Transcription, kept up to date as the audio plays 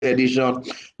edition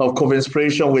of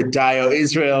Co-Inspiration with Dio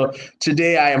Israel.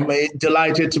 Today, I am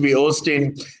delighted to be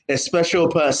hosting a special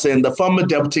person, the former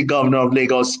Deputy Governor of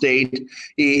Lagos State.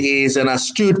 He is an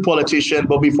astute politician,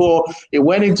 but before he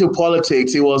went into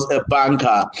politics, he was a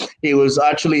banker. He was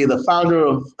actually the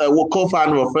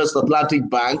co-founder of First Atlantic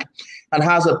Bank, and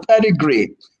has a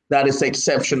pedigree that is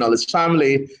exceptional. His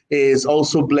family is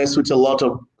also blessed with a lot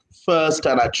of first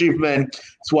and achievement.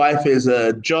 His wife is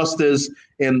a justice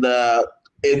in the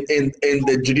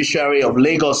judiciary of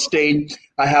Lagos State.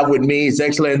 I have with me His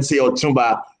Excellency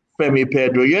Otumba Femi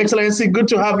Pedro. Your Excellency, good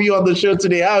to have you on the show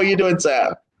today. How are you doing,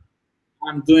 sir?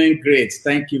 I'm doing great.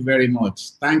 Thank you very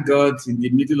much. Thank God, in the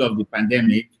middle of the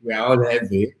pandemic, we are all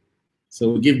healthy.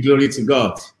 So we give glory to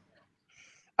God.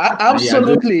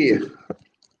 Absolutely.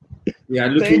 We are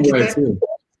looking well too.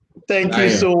 Thank you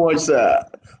so much, sir.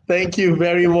 Thank you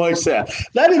very much, sir.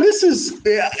 Daddy, this is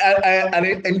an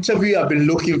interview I've been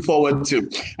looking forward to.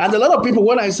 And a lot of people,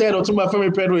 when I said Otumba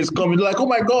Femi Pedro is coming, they're like, oh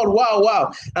my God,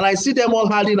 wow. And I see them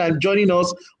all adding and joining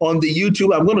us on the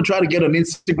YouTube. I'm going to try to get on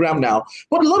Instagram now.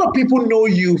 But a lot of people know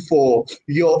you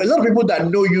a lot of people that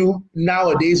know you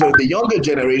nowadays, or the younger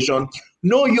generation,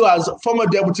 know you as former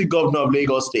Deputy Governor of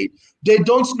Lagos State. They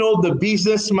don't know the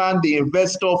businessman, the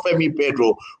investor, Femi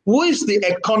Pedro. Who is the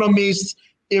economist,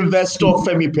 investor,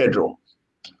 Femi Pedro?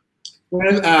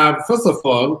 Well, first of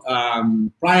all,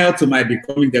 prior to my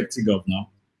becoming Deputy Governor,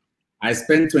 I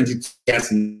spent 22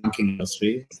 years in the banking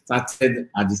industry. Started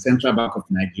at the Central Bank of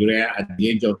Nigeria at the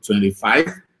age of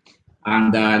 25,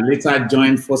 and later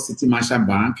joined First City Merchant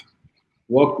Bank,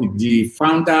 worked with the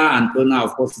founder and owner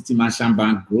of First City Merchant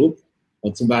Bank Group,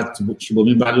 Otumba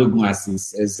Chibomi Balogun, as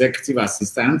his executive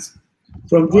assistant.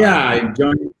 From there, I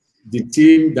joined the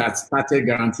team that started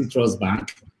Guaranty Trust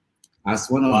Bank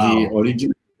as one of the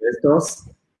original investors,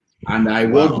 and I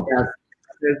worked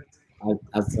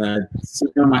as a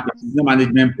senior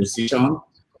management position.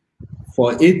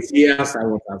 For 8 years, I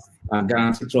was at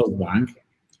Guaranty Trust Bank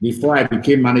before I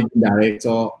became managing director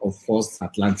of First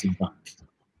Atlantic Bank.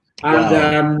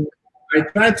 And I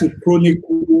tried to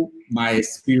chronicle my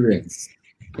experience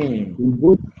in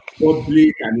both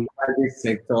public and private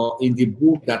sector in the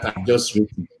book that I've just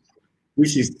written,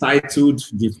 which is titled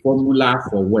The Formula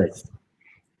for Wealth.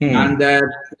 And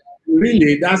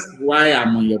really, that's why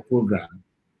I'm on your program.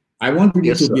 I want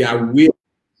people to be aware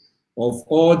of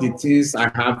all the things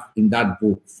I have in that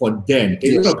book for them.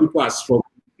 A lot of people are struggling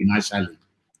financially.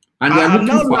 And they're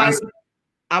looking for answers.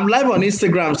 I'm live on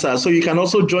Instagram, sir, so you can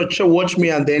also watch me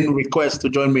and then request to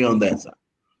join me on that, sir.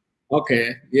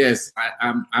 Okay, yes,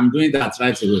 I'm doing that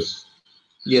right away.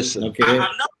 Yes, sir. Okay.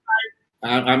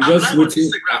 I'm just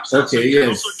waiting. Okay,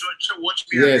 yes.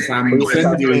 Yes, I'm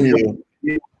sending you.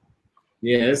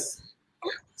 Yes.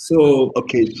 So,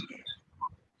 okay.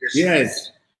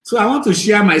 Yes. So I want to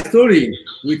share my story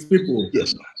with people.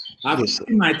 Yes. I've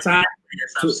taken my time.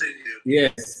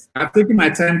 I've taken my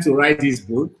time to write this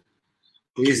book.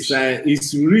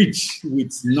 It's rich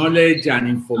with knowledge and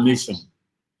information,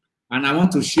 and I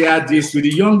want to share this with the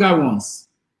younger ones.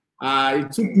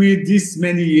 It took me this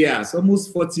many years,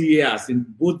 almost 40 years, in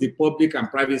both the public and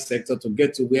private sector to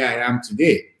get to where I am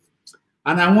today.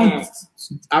 And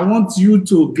I want you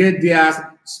to get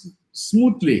there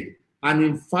smoothly and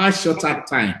in far shorter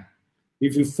time.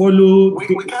 If you follow...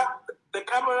 The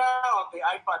camera on the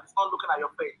iPad is not looking at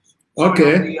your face.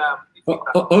 Okay.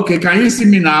 Okay, can you see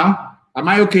me now? Am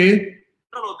I okay?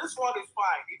 No, this one is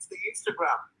fine. It's the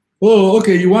Instagram. Oh,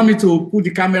 okay. You want me to put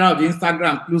the camera of the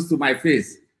Instagram close to my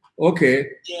face? Okay.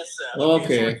 Yes, sir.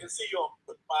 Okay. So I can see your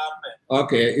perfect.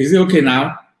 Okay. Is it okay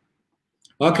now?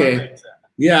 Okay. Perfect,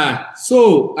 yeah.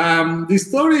 So the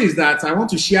story is that I want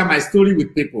to share my story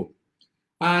with people.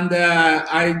 And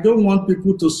I don't want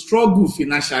people to struggle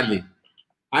financially.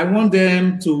 I want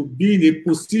them to be in a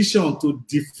position to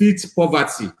defeat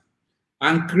poverty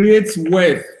and create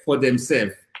wealth for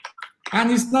themselves.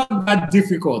 And it's not that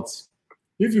difficult.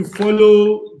 If you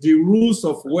follow the rules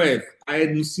of wealth I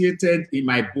enunciated in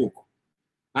my book,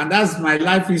 and that's my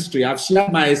life history. I've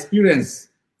shared my experience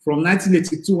from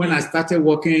 1982 when I started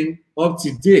working up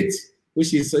to date,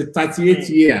 which is 38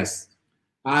 years.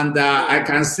 And I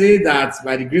can say that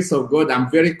by the grace of God, I'm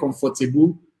very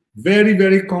comfortable, very,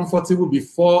 very comfortable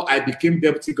before I became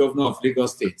Deputy Governor of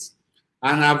Lagos State.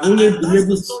 And I've only been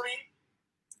able to...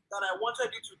 that I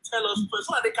wanted you to tell us first,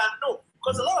 so that they can know.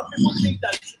 Because a lot of people think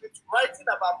that you should be writing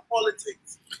about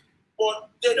politics, but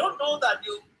they don't know that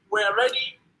you were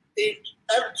already a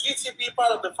GTB,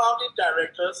 part of the founding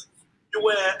directors. You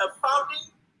were a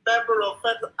founding member of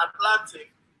First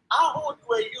Atlantic. How old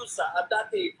were you, sir, at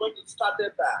that age when you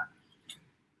started that?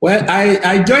 Well,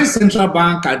 I joined Central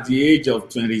Bank at the age of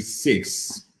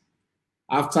 26.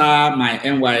 after my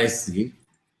NYSC.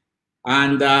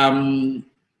 And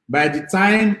by the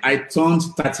time I turned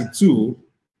 32,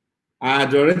 I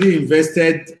had already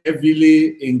invested heavily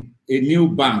in a new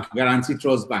bank, Guaranty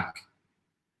Trust Bank.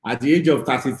 At the age of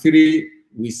 33,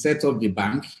 we set up the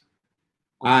bank.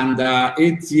 And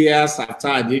 8 years after,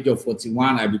 at the age of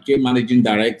 41, I became managing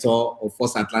director of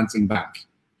First Atlantic Bank.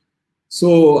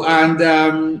 So,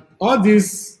 and all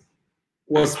this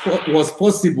was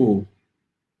possible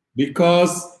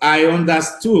because I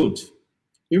understood,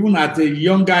 even at a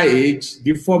younger age,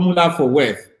 the formula for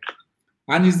wealth.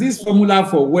 And it's this formula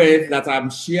for wealth that I'm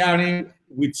sharing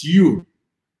with you,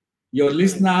 your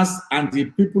listeners, and the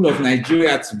people of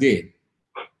Nigeria today.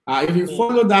 If you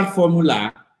follow that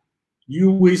formula,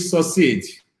 you will succeed.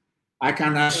 I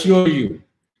can assure you,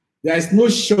 there is no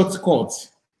shortcut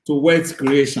to wealth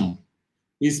creation.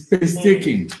 It's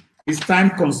painstaking, it's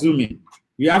time-consuming.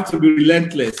 You have to be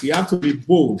relentless, you have to be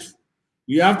bold,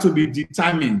 you have to be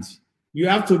determined, you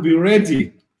have to be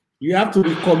ready, you have to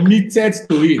be committed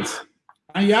to it,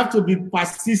 and you have to be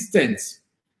persistent.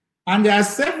 And there are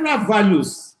several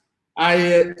values I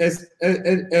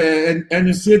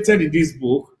enunciated in this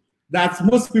book that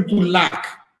most people lack.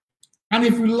 And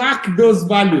if you lack those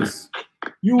values,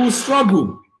 you will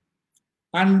struggle.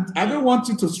 And I don't want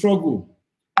you to struggle.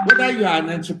 Whether you are an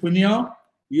entrepreneur,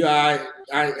 you are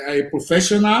a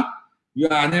professional, you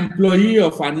are an employee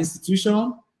of an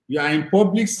institution, you are in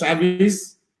public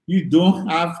service, you don't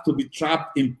have to be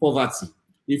trapped in poverty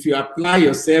if you apply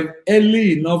yourself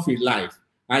early enough in life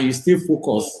and you stay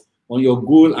focused on your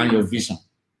goal and your vision.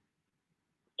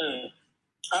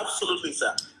 Absolutely,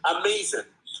 sir. Amazing.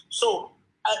 So,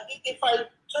 if I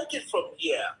take it from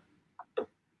here,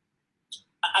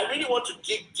 I really want to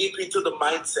dig deep into the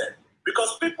mindset,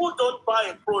 because people don't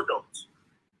buy a product,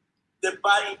 they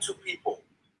buy into people.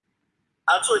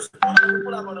 And so it's important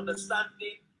people have an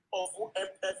understanding of who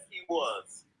FFE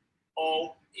was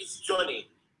or his journey.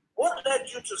 What led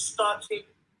you to starting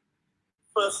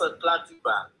First Atlantic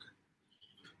Bank?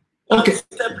 Okay.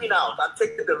 Stepping out and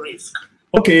taking the risk.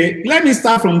 Okay, let me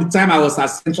start from the time I was at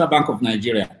Central Bank of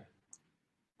Nigeria.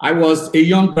 I was a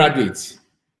young graduate,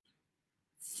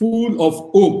 full of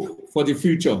hope for the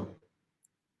future,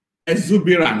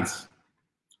 exuberant,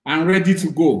 and ready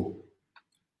to go.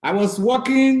 I was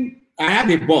working, I had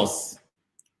a boss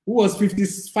who was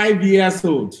 55 years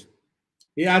old.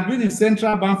 He had been in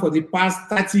Central Bank for the past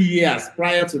 30 years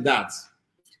prior to that.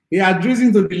 He had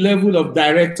risen to the level of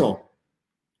director.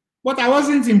 But I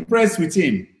wasn't impressed with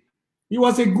him. He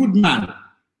was a good man,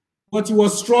 but he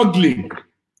was struggling,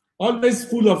 always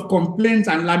full of complaints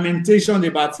and lamentation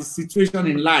about his situation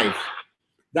in life,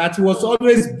 that he was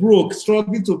always broke,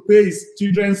 struggling to pay his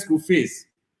children's school fees.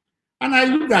 And I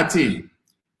looked at him.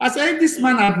 I said, if this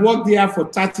man had worked there for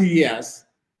 30 years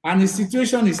and his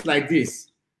situation is like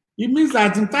this, it means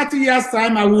that in 30 years'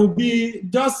 time, I will be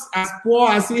just as poor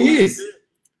as he is.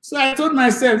 So I told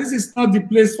myself, this is not the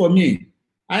place for me.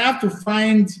 I have to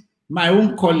find my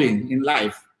own calling in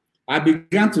life. I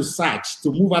began to search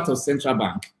to move out of Central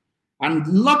Bank. And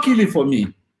luckily for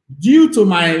me, due to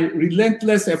my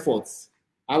relentless efforts,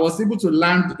 I was able to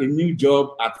land a new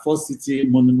job at First City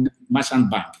Merchant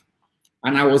Bank.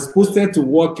 And I was posted to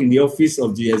work in the office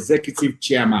of the executive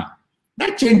chairman.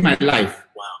 That changed my life.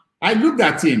 Wow. I looked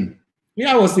at him.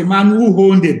 Here was a man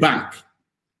who owned a bank,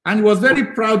 and he was very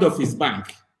proud of his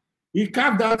bank. He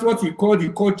carved out what he called the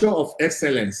culture of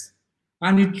excellence,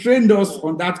 and he trained us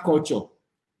on that culture.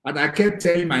 And I kept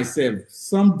telling myself,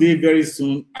 someday very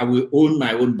soon, I will own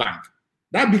my own bank.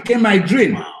 That became my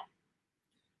dream. Wow.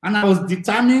 And I was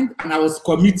determined and I was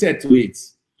committed to it.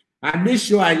 I made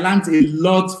sure I learned a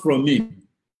lot from him.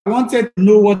 I wanted to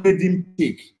know what made him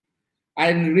tick.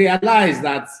 I realized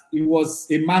that he was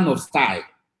a man of style.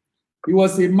 He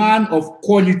was a man of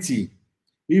quality.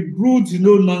 He brewed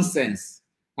no nonsense,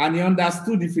 and he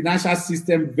understood the financial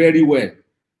system very well.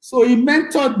 So he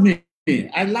mentored me.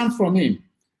 I learned from him.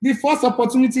 The first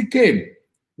opportunity came.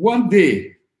 One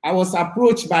day, I was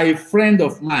approached by a friend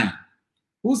of mine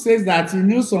who says that he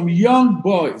knew some young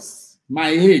boys my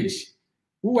age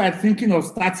who were thinking of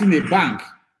starting a bank.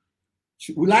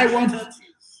 Will I want?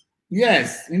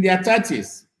 Yes, in their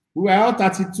 30s. We were all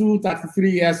 32,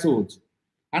 33 years old.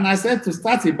 And I said to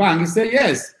start a bank. He said,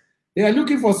 yes, they are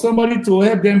looking for somebody to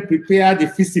help them prepare the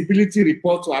feasibility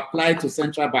report to apply to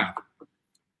Central Bank.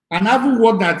 And having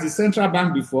worked at the Central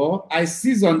Bank before, I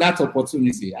seized on that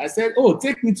opportunity. I said, oh,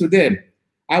 take me to them.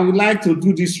 I would like to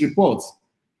do this report.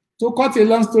 To cut a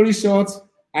long story short,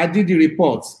 I did the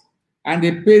report and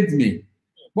they paid me.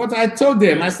 But I told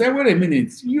them, I said, wait a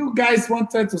minute, you guys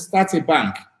wanted to start a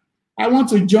bank. I want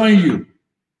to join you.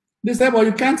 They said, well,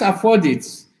 you can't afford it.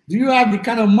 Do you have the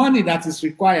kind of money that is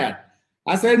required?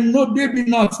 I said, no, maybe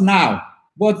not now,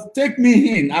 but take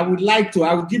me in. I would like to.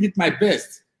 I will give it my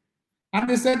best. And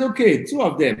they said, okay, two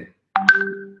of them.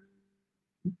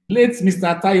 Late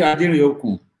Mr. Tayo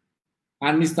Aderyokun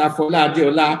and Mr. Fola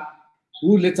Adeola,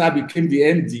 who later became the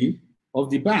MD of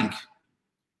the bank.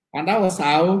 And that was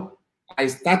how I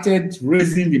started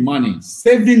raising the money,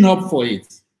 saving up for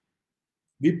it,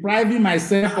 depriving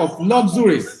myself of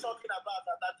luxuries.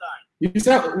 You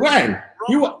said, well,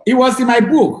 it was in my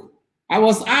book. I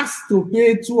was asked to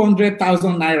pay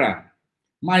 200,000 naira.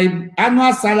 My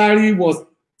annual salary was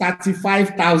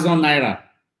 35,000 naira.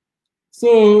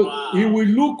 So it will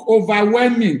look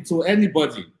overwhelming to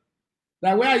anybody.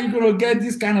 That where are you going to get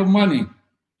this kind of money?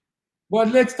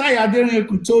 But later,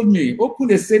 Aderyokun told me,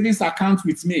 open a savings account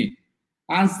with me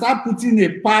and start putting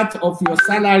a part of your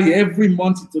salary every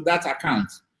month into that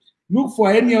account. Look for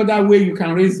any other way you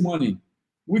can raise money.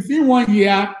 Within 1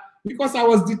 year, because I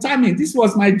was determined, this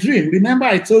was my dream. Remember,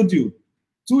 I told you,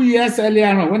 2 years earlier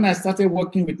on, when I started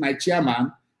working with my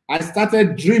chairman, I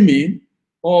started dreaming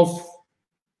of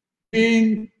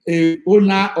being an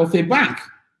owner of a bank.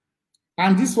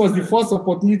 And this was the first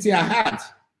opportunity I had.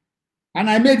 And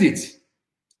I made it.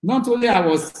 Not only I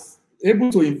was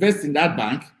able to invest in that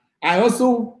bank, I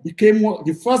also became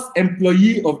the first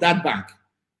employee of that bank.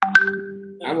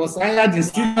 I was hired in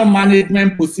senior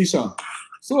management position.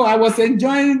 So I was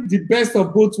enjoying the best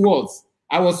of both worlds.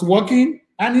 I was working,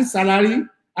 earning salary,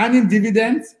 earning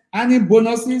dividends, earning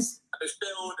bonuses,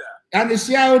 and a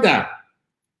shareholder.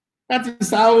 That is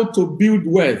how to build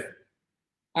wealth.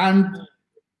 And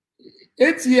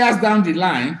 8 years down the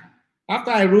line, after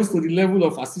I rose to the level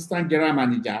of assistant general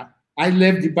manager, I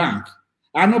left the bank.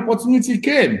 An opportunity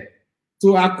came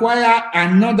to acquire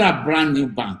another brand new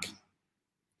bank.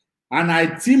 And I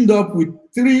teamed up with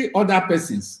 3 other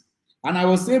persons. And I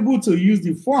was able to use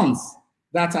the funds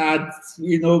that I had,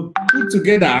 put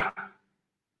together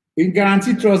in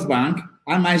Guaranty Trust Bank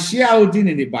and my shareholding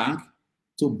in the bank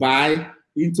to buy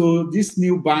into this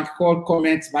new bank called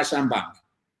Comment Merchant Bank.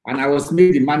 And I was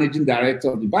made the managing director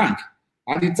of the bank.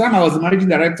 At the time I was the managing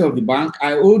director of the bank,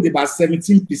 I owned about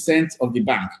 17% of the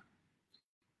bank.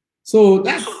 So is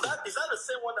that the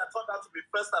same one that turned out to be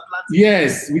First Atlantic?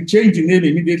 Yes, we changed the name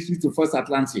immediately to First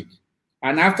Atlantic.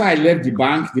 And after I left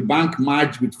the bank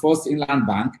merged with First Inland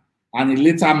Bank, and it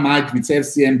later merged with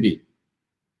FCMB.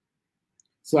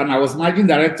 So, and I was managing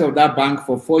director of that bank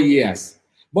for 4 years.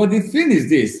 But the thing is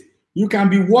this, you can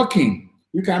be working,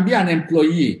 you can be an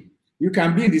employee, you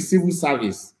can be in the civil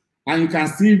service, and you can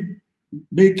still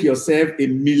make yourself a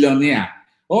millionaire.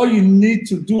 All you need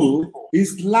to do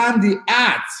is learn the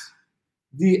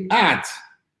art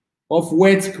of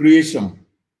wealth creation.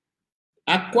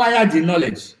 Acquire the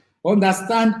knowledge.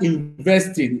 Understand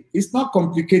investing. It's not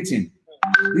complicating.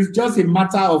 It's just a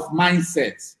matter of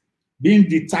mindset, being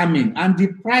determined, and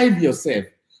deprive yourself.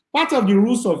 Part of the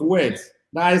rules of wealth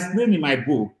that I explain in my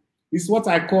book is what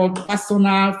I call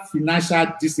personal financial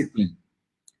discipline.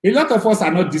 A lot of us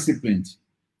are not disciplined.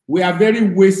 We are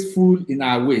very wasteful in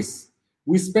our ways.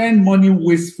 We spend money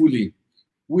wastefully.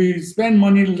 We spend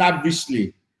money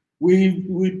lavishly.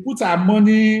 We put our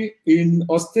money in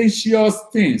ostentatious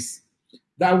things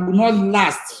that will not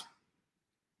last.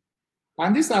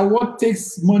 And these are what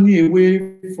takes money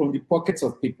away from the pockets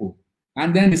of people.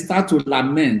 And then they start to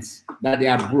lament that they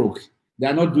are broke. They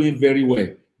are not doing very well.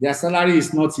 Their salary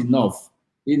is not enough,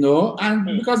 and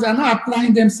because they are not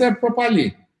applying themselves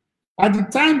properly. At the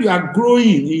time you are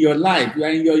growing in your life, you are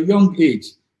in your young age,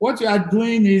 what you are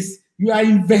doing is you are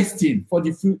investing for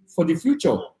the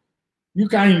future. You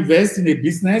can invest in a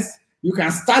business. You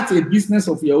can start a business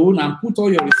of your own and put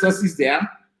all your resources there.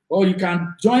 Or you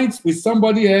can join with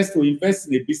somebody else to invest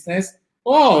in a business.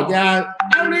 Or there are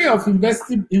an array of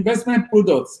investment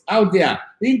products out there,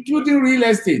 including real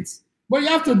estate. But you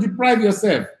have to deprive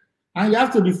yourself. And you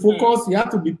have to be focused. You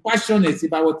have to be passionate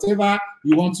about whatever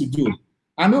you want to do.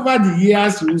 And over the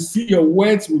years, you will see your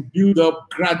wealth will build up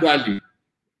gradually.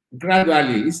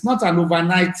 Gradually. It's not an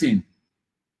overnight thing.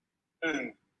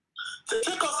 To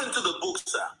take us into the book,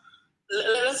 sir,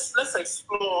 let's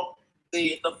explore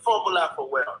the formula for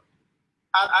wealth.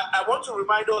 I want to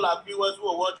remind all our viewers who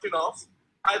are watching us,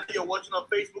 either you're watching on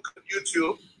Facebook and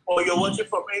YouTube, or you're watching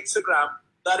from Instagram,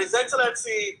 that His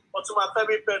Excellency Otuma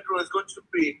Femi Pedro is going to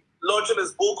be launching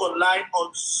his book online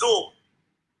on Zoom.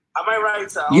 Am I right,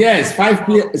 sir? Yes,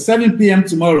 7 p.m.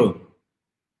 tomorrow. 7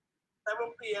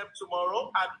 p.m.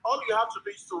 tomorrow, and all you have to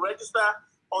do is to register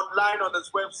online on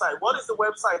this website. What is the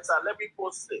website, sir? Let me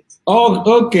post it.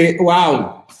 Oh, okay.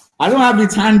 Wow. I don't have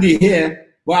it handy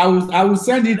here, But I will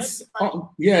send it.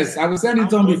 Yes, I will send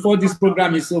it on before this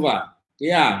program is over.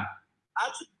 Yeah.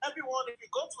 Actually, everyone, if you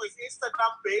go to his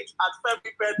Instagram page at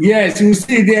Femi Pedro. Yes, you will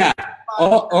see there.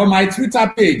 Or my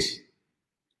Twitter page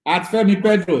at Femi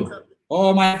Pedro.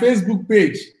 Or my Facebook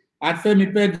page at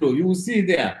Femi Pedro. You will see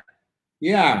there.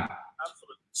 Yeah.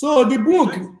 Absolutely. So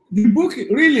the book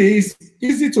really is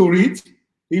easy to read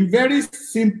in very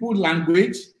simple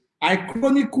language. I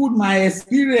chronicled my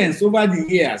experience over the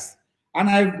years. And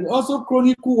I've also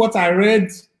chronicled what I read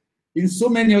in so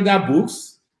many other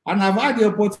books. And I've had the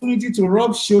opportunity to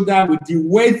rub shoulder with the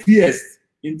wealthiest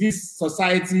in this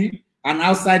society and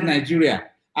outside Nigeria.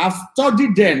 I've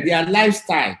studied them, their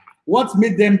lifestyle, what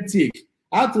made them tick,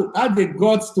 how they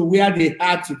got to where they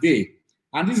are today.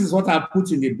 And this is what I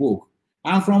put in the book.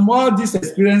 And from all these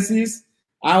experiences,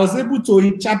 I was able to,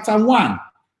 in chapter 1,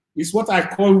 is what I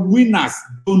call winners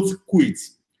don't quit.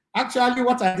 Actually,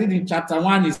 what I did in chapter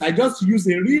 1 is I just used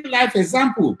a real life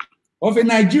example of a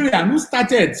Nigerian who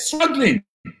started struggling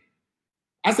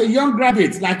as a young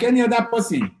graduate like any other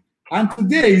person. And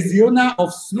today is the owner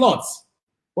of Slots,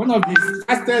 one of the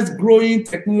fastest growing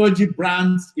technology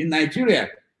brands in Nigeria.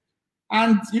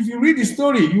 And if you read the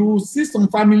story, you will see some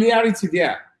familiarity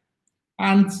there.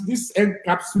 And this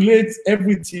encapsulates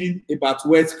everything about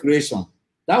wealth creation.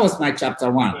 That was my chapter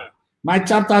 1. My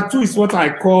chapter 2 is what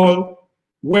I call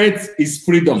Wealth is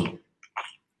Freedom.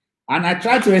 And I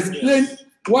try to explain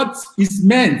what is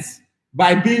meant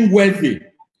by being wealthy.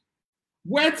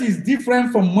 Wealth is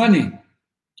different from money.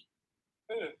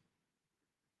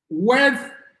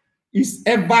 Wealth is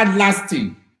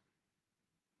everlasting.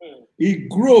 It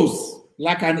grows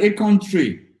like an acorn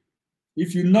tree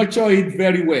if you nurture it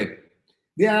very well.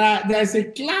 There's a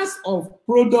class of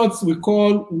products we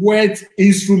call wealth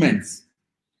instruments.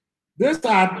 These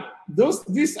are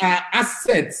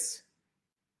assets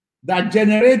that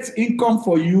generate income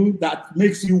for you that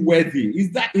makes you wealthy.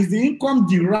 Is the income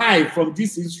derived from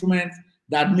this instrument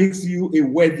that makes you a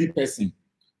wealthy person?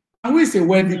 And who is a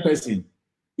wealthy person?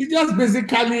 It's just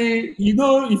basically, you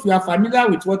know, if you are familiar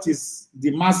with what is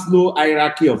the Maslow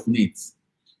hierarchy of needs,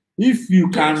 if you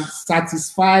can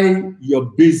satisfy your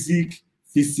basic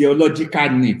physiological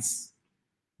needs,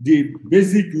 the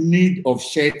basic need of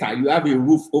shelter, you have a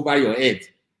roof over your head,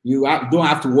 you don't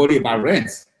have to worry about rent.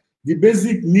 The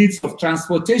basic needs of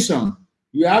transportation,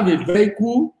 you have a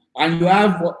vehicle and you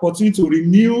have opportunity to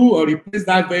renew or replace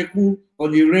that vehicle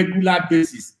on a regular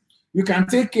basis. You can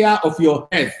take care of your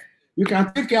health, you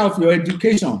can take care of your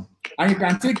education, and you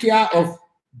can take care of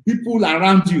people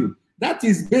around you. That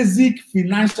is basic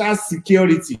financial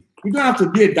security. You don't have to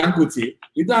be a Dangote,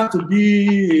 you don't have to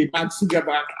be a Mark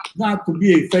Zuckerberg, you don't have to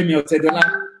be a Femi Otedola.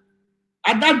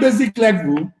 At that basic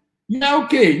level, you are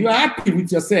okay, you are happy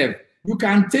with yourself. You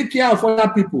can take care of other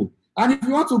people. And if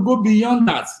you want to go beyond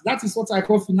that, that is what I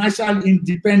call financial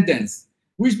independence,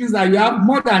 which means that you have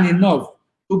more than enough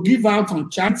to give out on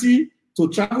charity, to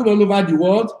travel all over the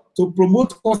world, to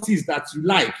promote causes that you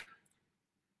like,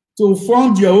 to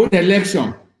fund your own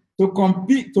election, to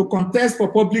compete, to contest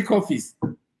for public office.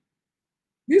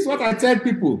 This is what I tell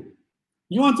people.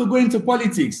 You want to go into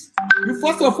politics, you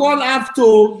first of all have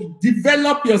to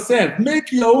develop yourself,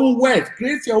 make your own wealth,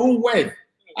 create your own wealth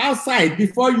outside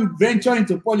before you venture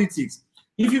into politics.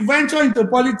 If you venture into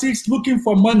politics looking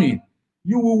for money,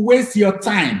 you will waste your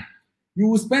time. You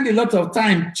will spend a lot of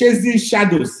time chasing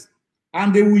shadows,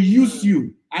 and they will use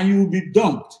you and you will be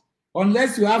dumped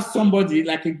unless you have somebody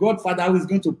like a godfather who is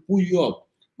going to pull you up.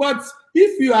 But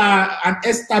if you are an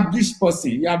established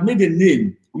person, you have made a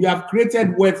name, you have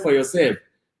created wealth for yourself,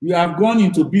 you have gone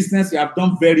into business, you have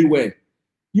done very well,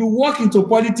 you walk into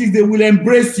politics, they will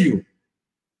embrace you.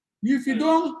 If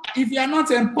you are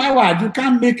not empowered, you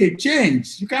can't make a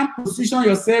change. You can't position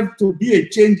yourself to be a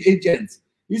change agent.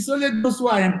 It's only those who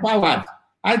are empowered.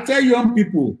 I tell young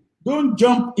people, don't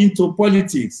jump into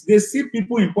politics. They see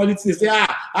people in politics, they say,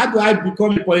 how do I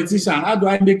become a politician? How do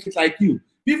I make it like you?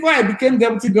 Before I became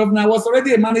deputy governor, I was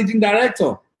already a managing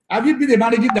director. Have you been a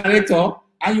managing director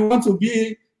and you want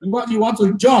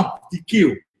to jump the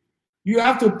queue? You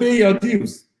have to pay your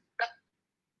dues.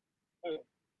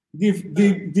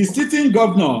 The sitting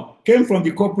governor came from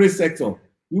the corporate sector.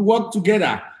 We worked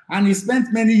together and he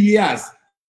spent many years,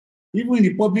 even in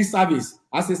the public service,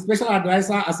 as a special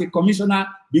advisor, as a commissioner,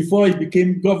 before he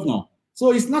became governor.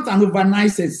 So it's not an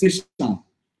overnight sensation.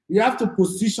 You have to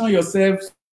position yourself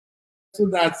so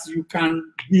that you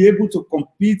can be able to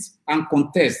compete and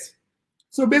contest.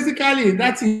 So basically,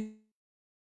 that is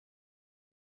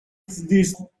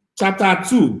this chapter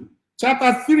 2.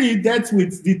 Chapter 3 dealt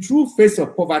with the true face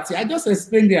of poverty. I just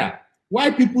explained there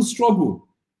why people struggle.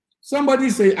 Somebody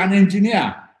is an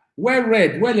engineer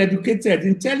well-read, well-educated,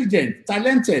 intelligent,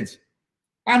 talented.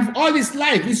 And all his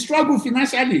life, he struggled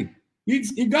financially.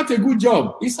 He got a good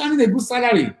job. He's earning a good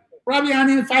salary, probably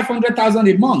earning 500,000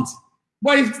 a month.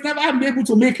 But he's never been able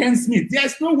to make ends meet.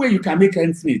 There's no way you can make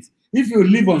ends meet if you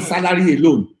live on salary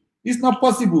alone. It's not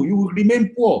possible. You will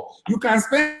remain poor. You can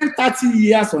spend 30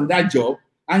 years on that job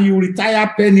and you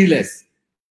retire penniless.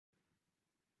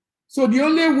 So the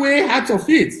only way out of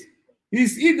it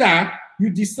is either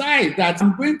you decide that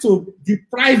I'm going to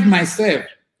deprive myself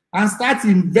and start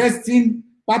investing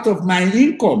part of my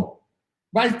income.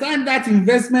 By the time that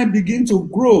investment begins to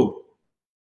grow,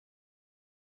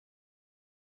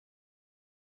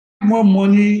 more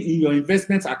money in your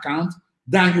investment account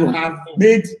than you have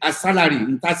made a salary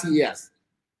in 30 years.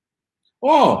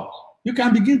 Or you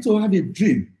can begin to have a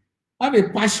dream, have a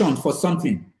passion for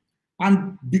something,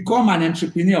 and become an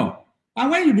entrepreneur.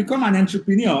 And when you become an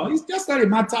entrepreneur, it's just not a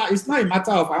matter, it's not a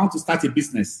matter of I want to start a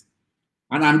business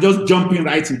and I'm just jumping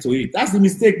right into it. That's the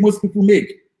mistake most people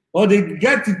make. Or they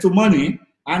get into money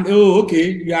and, oh,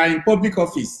 okay, you are in public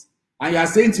office and you are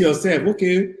saying to yourself,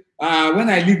 okay, when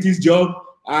I leave this job,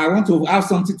 I want to have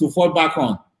something to fall back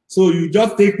on. So you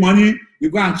just take money, you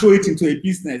go and throw it into a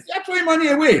business. You're throwing money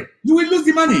away. You will lose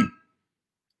the money.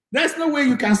 There's no way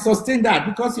you can sustain that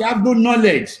because you have no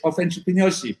knowledge of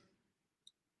entrepreneurship.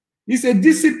 It's a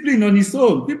discipline on its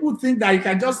own. People think that you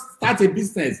can just start a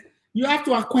business. You have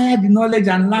to acquire the knowledge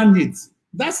and learn it.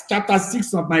 That's chapter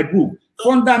 6 of my book,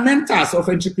 Fundamentals of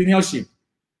Entrepreneurship.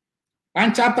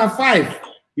 And chapter 5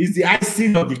 is the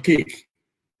icing of the cake.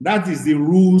 That is the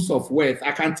rules of wealth.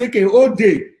 I can take a whole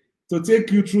day to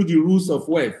take you through the rules of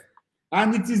wealth.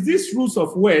 And it is these rules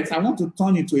of wealth I want to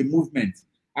turn into a movement.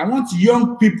 I want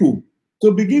young people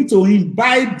to begin to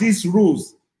imbibe these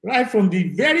rules right from the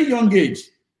very young age,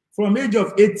 from age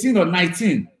of 18 or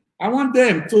 19. I want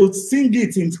them to sing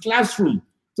it in classroom,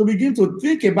 to begin to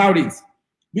think about it.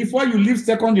 Before you leave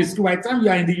secondary school, by the time you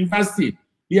are in the university,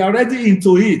 you are already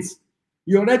into it.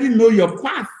 You already know your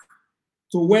path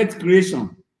to wealth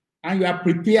creation, and you are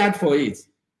prepared for it.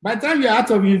 By the time you are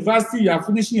out of university, you are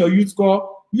finishing your youth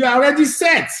corps, you are already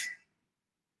set.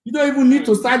 You don't even need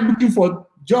to start looking for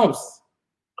jobs.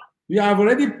 You have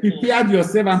already prepared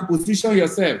yourself and positioned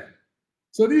yourself.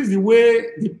 So this is the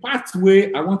way, the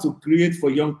pathway I want to create for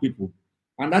young people.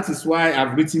 And that is why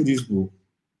I've written this book.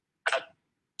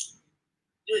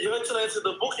 Your Excellency,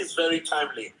 the book is very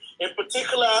timely. In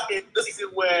particular, in this season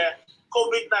where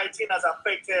COVID-19 has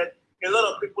affected a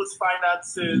lot of people's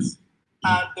finances,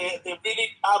 and they really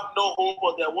have no hope,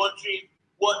 or they're wondering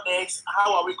what next,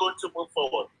 how are we going to move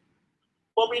forward?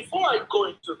 But before I go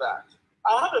into that,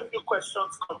 I have a few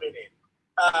questions coming in.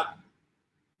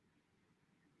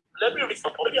 Let me read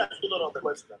some. Maybe I should not on the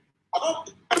question. I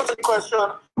don't answer the question.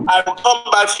 I will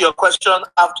come back to your question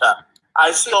after.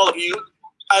 I see all of you.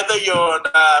 Either you're on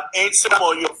Instagram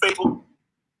or your Facebook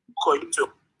or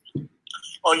YouTube.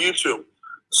 On YouTube.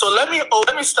 So let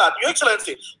me start. Your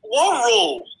Excellency, what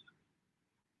role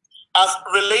as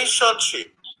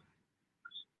relationship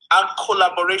and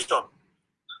collaboration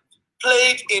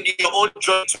played in your own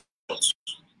joint?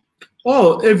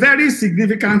 Oh, a very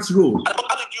significant role. How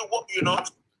did you work,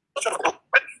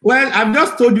 Well, I've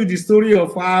just told you the story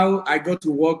of how I got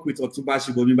to work with Otuba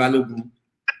Shibomi Balogun.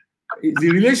 The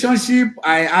relationship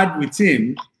I had with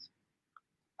him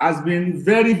has been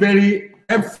very, very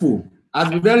helpful, has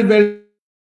been very, very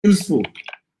useful.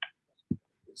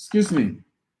 Excuse me.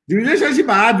 The relationship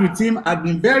I had with him had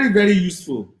been very, very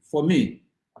useful for me.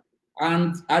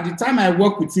 And at the time I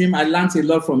worked with him, I learned a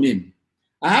lot from him.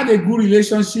 I had a good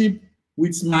relationship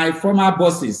with my former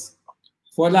bosses,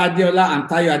 Fola Adeola and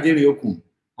Tayo Adereokun,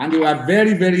 and they were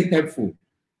very, very helpful.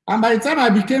 And by the time I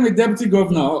became a deputy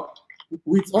governor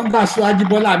with under Asiwaju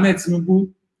Bola Ahmed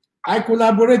Tinubu, I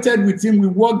collaborated with him. We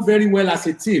worked very well as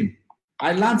a team.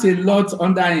 I learned a lot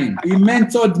under him. He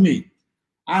mentored me,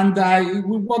 and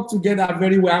we worked together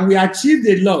very well. And we achieved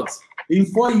a lot in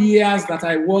 4 years that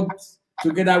I worked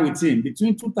together with him.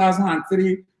 Between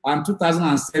 2003 and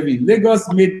 2007,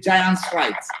 Lagos made giant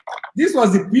strides. This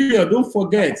was the period, don't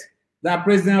forget, that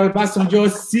President Obasanjo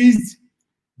seized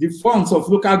the funds of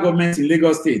local governments in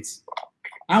Lagos State.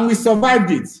 And we survived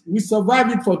it. We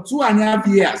survived it for 2.5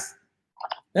 years.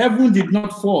 Heaven did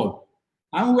not fall.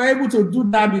 And we were able to do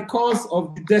that because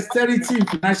of the dexterity in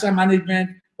financial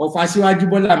management of Asiwaju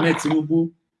Bola Ahmed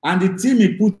Tinubu and the team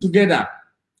he put together.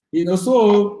 You know,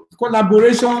 so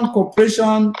collaboration,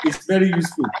 cooperation is very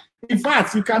useful. In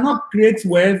fact, you cannot create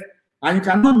wealth and you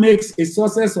cannot make a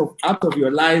success out of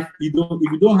your life if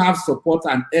you don't have support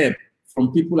and help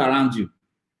from people around you.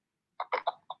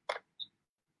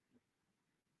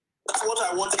 That's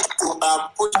what I wanted to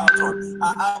put out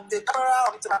on. The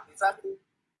camera exactly.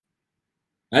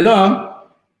 Hello?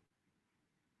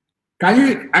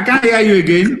 I can't hear you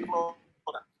again.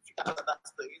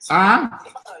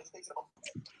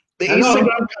 The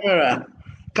Instagram camera.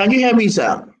 Can you hear me,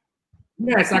 sir?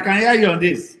 Yes, I can hear you on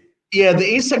this. Yeah, the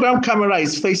Instagram camera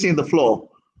is facing the floor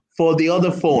for the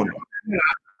other phone.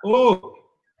 Oh.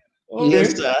 Okay.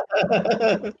 Yes, sir.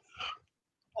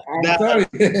 I'm sorry.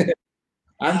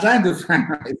 I'm trying to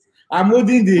find it. I'm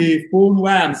holding the phone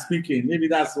while I'm speaking. Maybe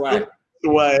that's why.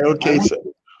 Why? Okay, sir.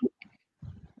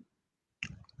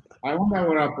 I wonder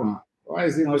what happened. Why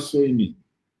is it not showing me?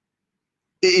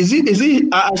 Is it?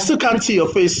 I still can't see your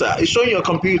face, sir. It's showing your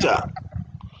computer.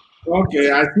 Okay,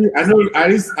 I see. I know.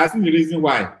 I see the reason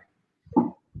why.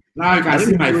 Now I can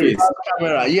see my face.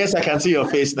 Camera. Yes, I can see your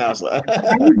face now, sir.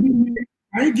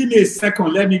 Can you give me a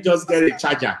second? Let me just get a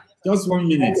charger. Just 1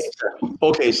 minute.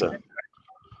 Okay, sir.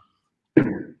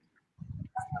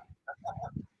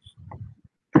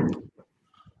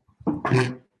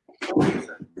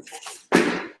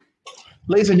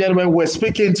 Ladies and gentlemen, we're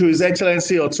speaking to His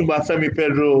Excellency Otumba Femi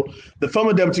Pedro, the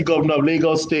former Deputy Governor of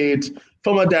Lagos State,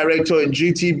 former Director in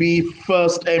GTB,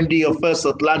 first MD of First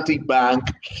Atlantic Bank,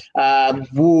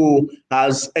 who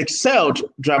has excelled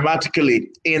dramatically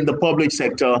in the public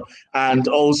sector and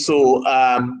also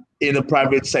in the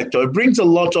private sector. It brings a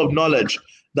lot of knowledge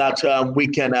that we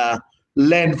can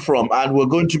learn from, and we're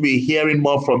going to be hearing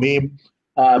more from him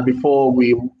before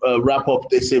we wrap up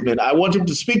this evening. I want him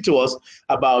to speak to us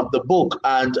about the book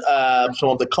and some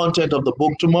of the content of the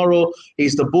book. Tomorrow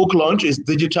is the book launch. It's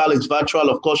digital, it's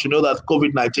virtual. Of course, you know that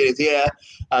COVID-19 is here.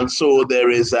 And so there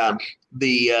is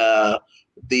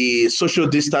the social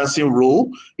distancing rule.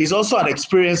 He's also an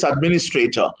experienced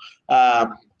administrator.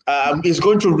 He's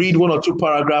going to read 1 or 2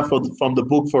 paragraphs from the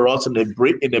book for us in a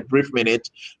brief minute.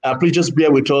 Please just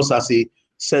bear with us as he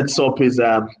sets up his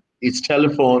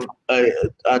telephone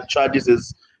and charges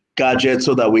his gadget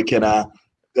so that we can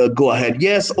go ahead.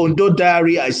 Yes, Ondo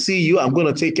Diary, I see you. I'm going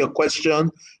to take your question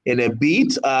in a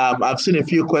bit. I've seen a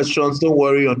few questions. Don't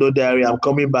worry, Ondo Diary, I'm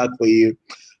coming back for you.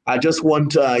 I just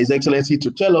want His Excellency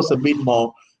to tell us a bit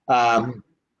more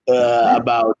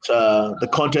about the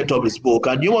content of his book.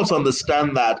 And you must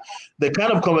understand that the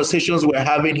kind of conversations we're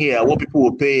having here, what people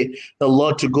will pay a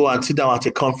lot to go and sit down at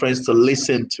a conference to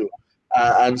listen to.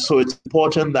 And so it's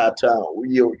important that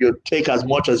you take as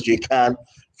much as you can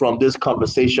from this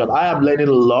conversation. I am learning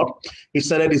a lot. He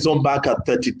started his own back at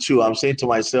 32. I'm saying to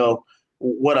myself,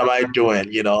 what am I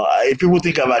doing? You know, if people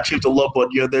think I've achieved a lot, but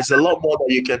there's a lot more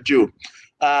that you can do.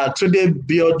 Today,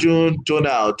 Biodun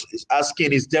Donald is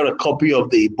asking, is there a copy of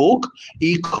the book?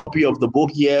 E-copy of the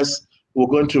book? Yes, we're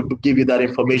going to give you that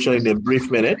information in a brief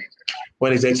minute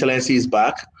when His Excellency is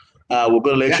back. We're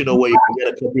going to let you know where you can get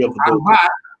a copy of the book.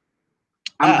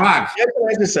 I'm back.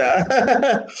 Yes,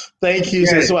 sir. Thank you,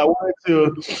 sir.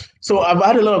 So I've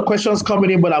had a lot of questions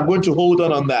coming in, but I'm going to hold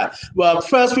on that. Well,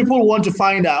 first, people want to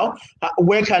find out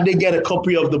where can they get a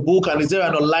copy of the book, and is there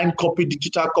an online copy,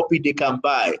 digital copy they can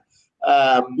buy?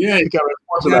 You can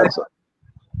respond to that, sir.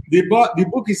 The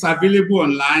book is available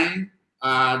online.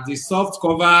 The soft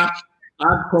cover,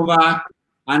 hardcover,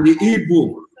 and the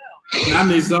e-book on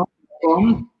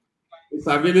Amazon.com. It's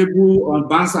available on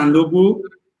Barnes & Noble.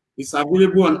 It's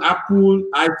available on Apple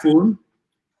iPhone.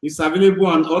 It's available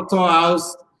on Author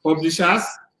House Publishers,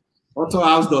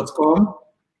 authorhouse.com.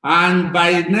 And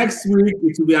by next week,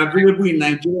 it will be available in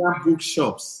Nigerian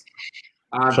bookshops.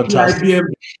 CIBM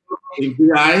in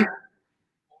VI,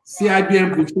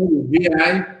 CIBM bookshop in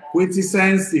VI,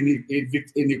 Quintessence in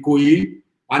Ikoyi,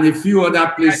 and a few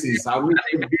other places.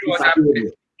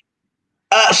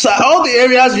 So all the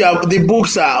areas you have, the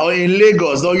books are or in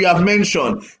Lagos, or you have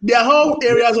mentioned, they are all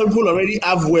areas where people already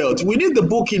have wealth. We need the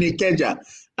book in Ikeja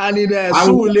and in the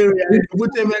Surulere area. It will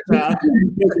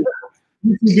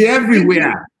be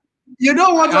everywhere. You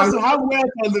don't want us to have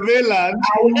wealth on the mainland.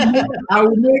 I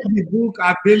will make the book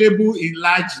available in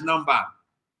large number.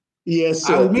 Yes,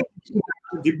 sir. I will make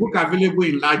the book available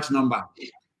in large number.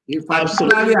 In fact,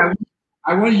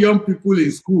 I want young people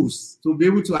in schools to be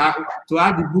able to have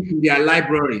the book in their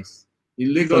libraries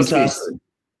in Lagos State.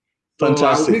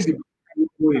 Fantastic. I will make the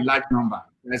book in large number.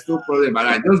 There's no problem about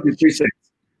that. Just be patient.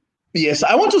 Yes,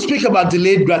 I want to speak about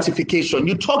delayed gratification.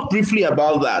 You talked briefly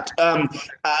about that.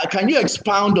 Can you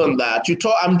expound on that?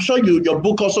 I'm sure your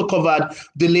book also covered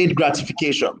delayed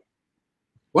gratification.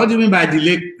 What do you mean by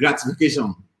delayed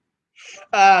gratification?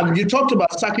 You talked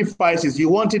about sacrifices. You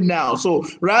want it now. So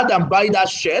rather than buy that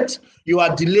shirt, you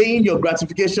are delaying your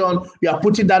gratification. You are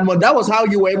putting that money. That was how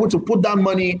you were able to put that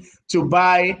money to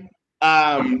buy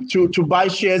to buy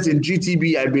shares in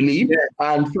GTB, I believe,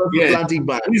 and First Atlantic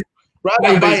Bank.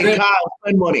 Rather than buy a car and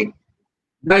spend money.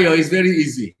 Dayo, it's very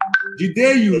easy. The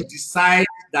day you decide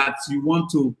that you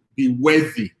want to be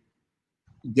wealthy,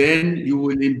 then you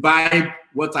will imbibe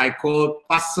what I call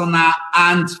personal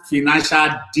and financial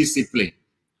discipline.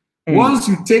 Once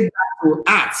you take that to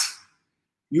act,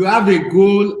 you have a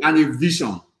goal and a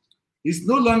vision. It's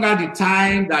no longer the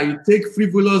time that you take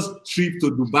frivolous trip to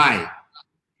Dubai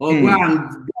or go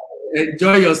and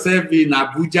enjoy yourself in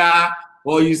Abuja,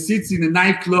 or you sit in a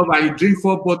nightclub and you drink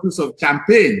 4 bottles of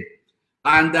champagne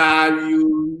and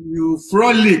you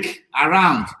frolic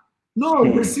around. No,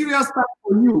 it's a serious time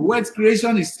for you. Wealth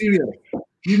creation is serious.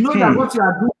 You know that what you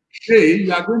are doing today,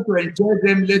 you are going to enjoy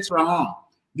them later on.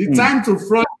 The time to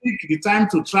frolic, the time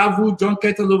to travel,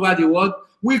 junket all over the world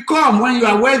will come when you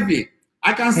are wealthy.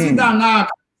 I can sit down now and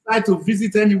try to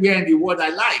visit anywhere in the world I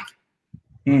like.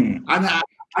 And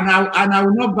I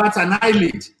will not bat an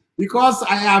eyelid because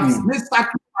I have made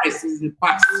sacrifices in the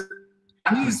past.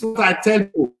 And this is what I tell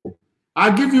people.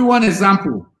 I'll give you one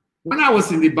example. When I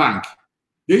was in the bank,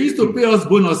 they used to pay us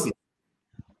bonuses.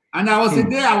 And there was a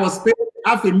day I was paid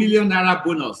 $500,000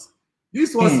 bonus.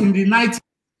 This was in the 90s.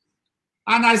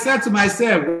 And I said to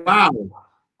myself, wow,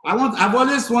 I've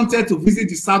always wanted to visit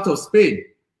the south of Spain.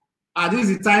 And this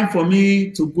is the time for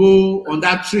me to go on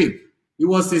that trip. It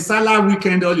was a Salah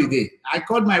weekend holiday. I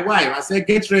called my wife. I said,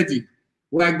 get ready.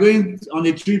 We are going on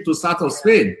a trip to south of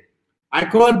Spain. I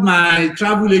called my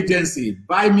travel agency,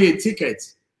 buy me a ticket.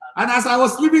 And as I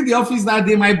was leaving the office that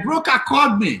day, my broker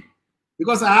called me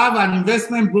because I have an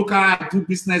investment broker I do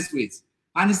business with.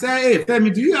 And he said, hey,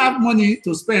 Femi, do you have money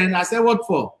to spend? I said, what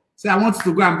for? He said, I want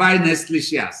to go and buy Nestle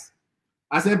shares.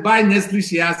 I said, buy Nestle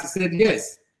shares? He said,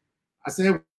 yes. I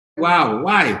said, wow,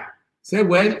 why? He said,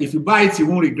 well, if you buy it, you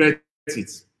won't regret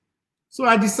it. So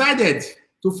I decided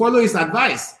to follow his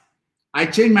advice. I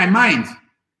changed my mind.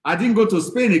 I didn't go to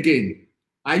Spain again.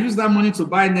 I used that money to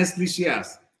buy Nestle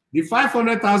shares. The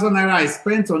 500,000 naira I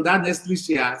spent on that Nestle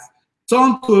shares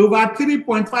turned to over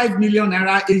 3.5 million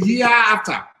naira a year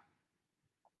after.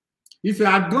 If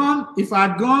I had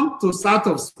gone to south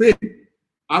of Spain,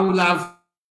 I would have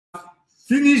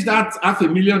finished that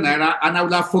 $500,000 naira and I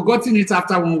would have forgotten it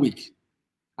after 1 week.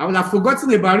 I would have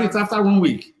forgotten about it after 1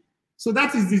 week. So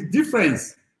that is the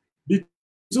difference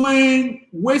between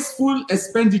wasteful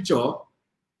expenditure,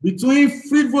 between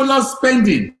frivolous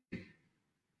spending.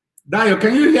 Dayo,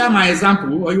 can you hear my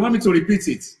example or you want me to repeat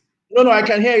it? No, I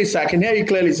can hear you, sir. I can hear you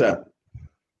clearly, sir.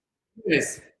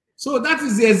 Yes. So that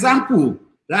is the example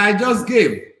that I just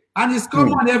gave. And it's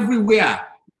common everywhere.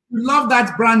 You love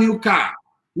that brand new car.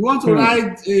 You want to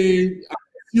ride a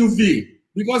SUV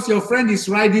because your friend is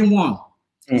riding one.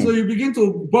 So you begin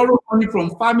to borrow money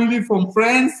from family, from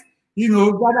friends,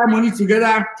 gather money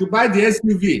together to buy the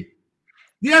SUV.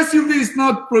 The SUV is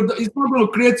not going to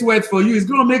create wealth for you. It's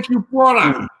going to make you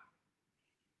poorer.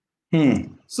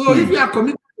 So if you are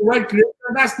committed to wealth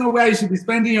creation, that's not where you should be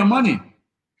spending your money.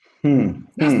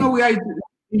 That's not where in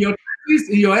your 30s,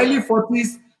 in your early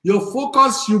 40s, your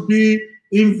focus should be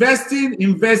investing.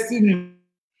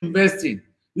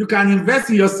 You can invest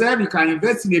in yourself, you can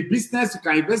invest in a business, you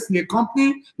can invest in a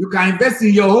company, you can invest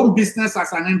in your own business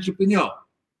as an entrepreneur.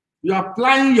 You are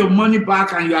applying your money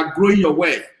back and you are growing your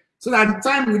wealth. So that the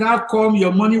time will now come,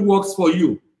 your money works for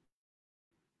you.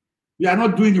 You are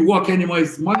not doing the work anymore.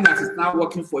 It's money that is now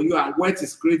working for you and wealth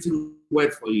is creating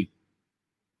wealth for you.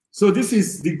 So this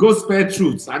is the gospel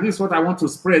truth. And this is what I want to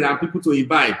spread and people to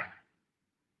imbibe.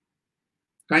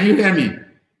 Can you hear me?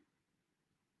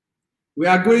 We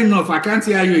are going off. I can't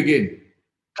hear you again.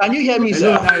 Can you hear me,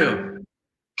 Hello, sir? Dayo.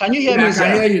 Can you hear me, sir? I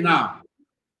can hear you now.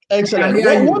 Excellent. I can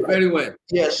hear you very well.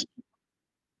 Yes.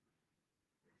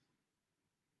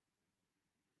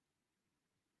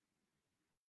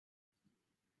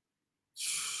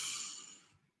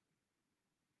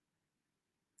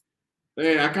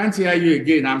 Hey, I can't hear you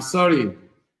again. I'm sorry.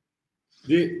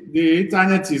 The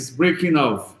internet is breaking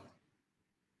off.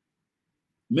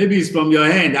 Maybe it's from your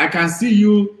end. I can see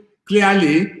you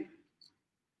clearly.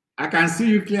 I can see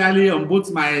you clearly on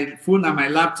both my phone and my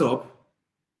laptop,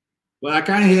 but I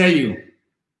can't hear you.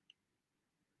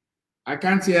 I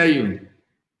can't hear you.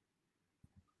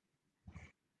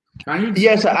 Can you?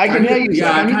 Yes, sir. I can hear you.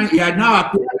 Yeah, I can. Yeah,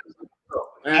 now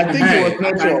I think it was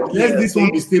network. Let this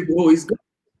one be stable. Oh, it's good.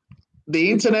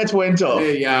 The internet went off.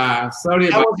 Yeah, sorry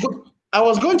about I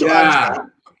was going to ask,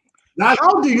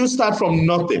 how do you start from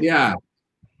nothing? Yeah.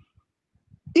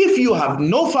 If you have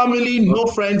no family, no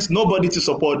friends, nobody to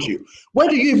support you, where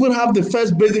do you even have the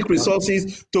first basic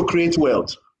resources to create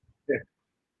wealth?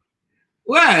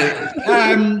 Well,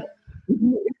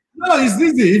 no, it's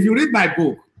easy. If you read my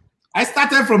book, I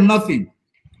started from nothing.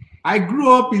 I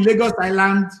grew up in Lagos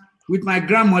Island with my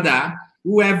grandmother,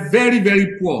 who were very,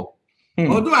 very poor.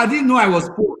 Although I didn't know I was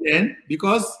poor then,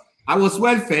 because I was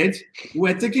well fed, we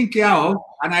were taken care of,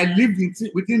 and I lived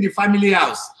within the family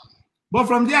house. But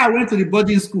from there, I went to the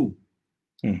boarding school.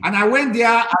 And I went there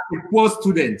as a poor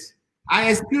student. I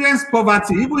experienced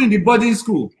poverty, even in the boarding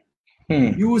school.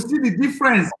 You will see the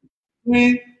difference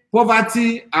between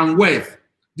poverty and wealth.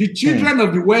 The children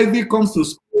of the wealthy comes to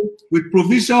school with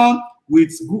provision,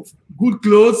 with good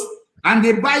clothes, and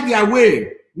they buy their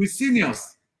way with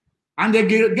seniors. And they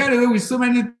get away with so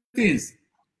many things.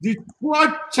 The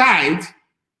poor child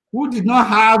who did not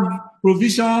have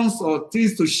provisions or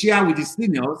things to share with the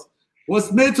seniors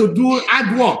was made to do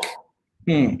hard work.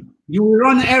 You will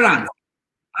run errands.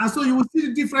 And so you will see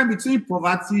the difference between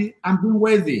poverty and being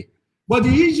wealthy. But the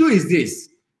issue is this: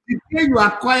 the day you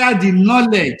acquire the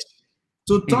knowledge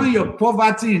to turn your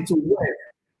poverty into wealth,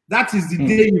 that is the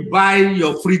day you buy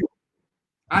your freedom.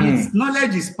 And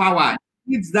knowledge is power. It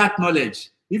needs that knowledge.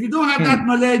 If you don't have that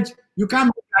knowledge, you can't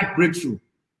make that breakthrough.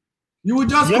 You will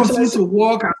just continue to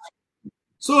work.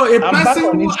 So a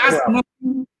person who has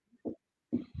nothing.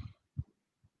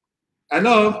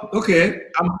 Hello? Okay.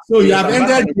 So you have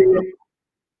ended.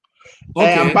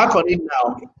 Okay. I'm back on it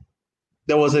now.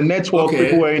 There was a network,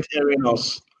 people weren't hearing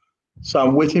us. So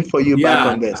I'm waiting for you back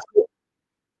on this.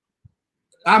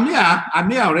 I'm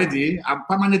here already. I'm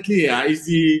permanently here. Is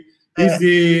the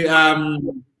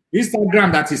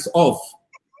Instagram that is off?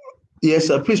 Yes,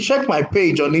 sir. Please check my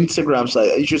page on Instagram,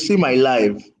 sir. You should see my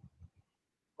live.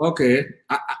 Okay.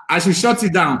 I should shut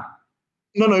it down.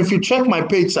 No, if you check my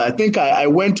page, sir, I think I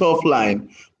went offline,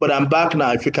 but I'm back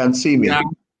now if you can see me. Yeah,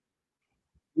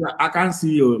 I can't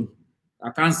see you. I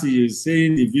can't see you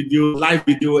saying the live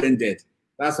video ended.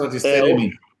 That's what it's telling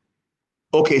me.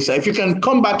 Okay, sir. If you can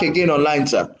come back again online,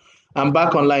 sir. I'm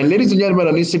back online. Ladies and gentlemen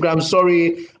on Instagram,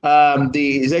 sorry,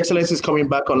 His Excellency is coming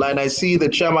back online. I see the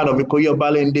chairman of Ikoyi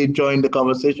Obalende joined the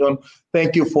conversation.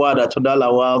 Thank you, Fuad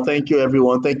Atodalawal. Thank you,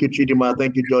 everyone. Thank you, Chidima.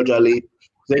 Thank you, George Ali.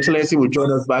 His Excellency will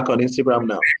join us back on Instagram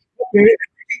now. Okay.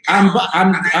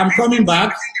 I'm coming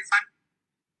back.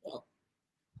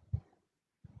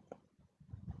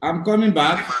 I'm coming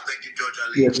back. Thank you, George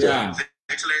Ali. Yes, yeah. His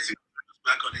Excellency will join us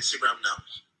back on Instagram now.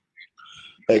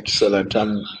 Excellent.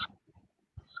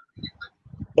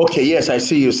 Okay, yes, I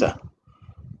see you, sir.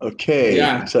 Okay.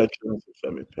 Yeah. Yes.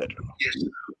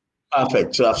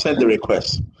 Perfect. So I've sent the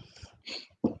request.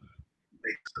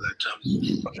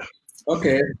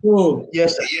 Okay. So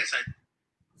yes, sir. Yes,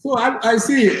 so I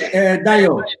see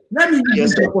Dayo. Let me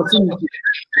use the opportunity.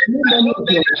 They are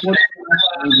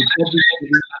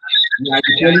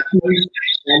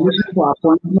looking for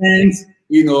appointments,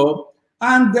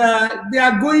 and they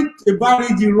are going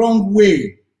about it the wrong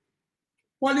way.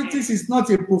 Politics is not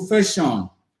a profession.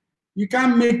 It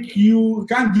can't give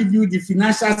you the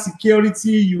financial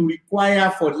security you require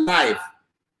for life.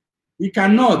 It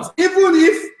cannot. Even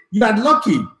if you are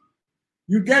lucky,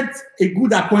 you get a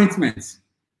good appointment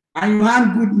and you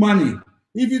earn good money.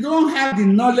 If you don't have the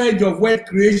knowledge of wealth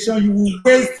creation, you will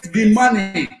waste the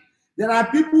money. There are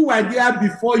people who are there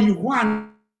before you. Go and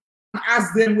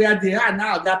ask them where they are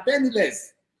now. They are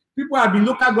penniless. People have been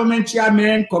local government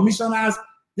chairmen, commissioners.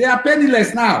 They are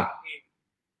penniless now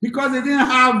because they didn't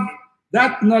have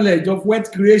that knowledge of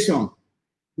wealth creation.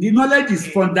 The knowledge is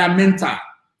fundamental.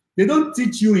 They don't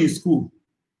teach you in school.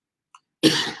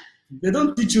 They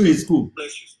don't teach you in school.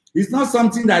 It's not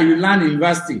something that you learn in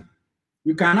university.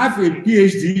 You can have a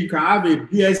PhD, you can have a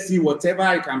BSc,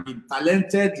 whatever. You can be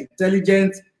talented,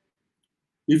 intelligent.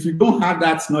 If you don't have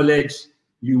that knowledge,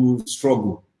 you will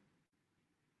struggle.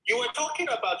 You were talking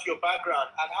about your background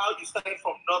and how you started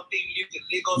from nothing, lived in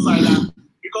Lagos Island.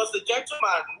 Because the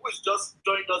gentleman who has just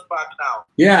joined us back now,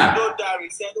 Dari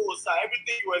said, "Oh, sir,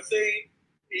 everything you were saying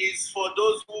is for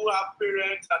those who have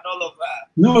parents and all of that."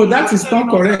 No, that is not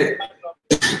correct.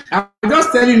 I'm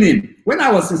just telling him, when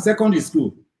I was in secondary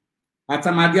school at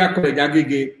Ahmadiyya College,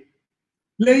 Agege,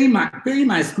 paying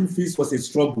my school fees was a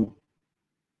struggle.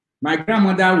 My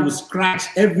grandmother would scratch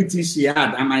everything she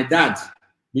had and my dad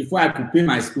before I could pay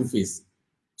my school fees.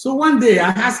 So one day I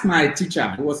asked my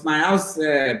teacher, it was my house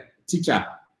teacher,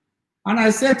 and I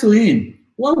said to him,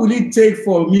 what will it take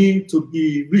for me to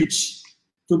be rich,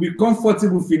 to be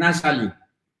comfortable financially?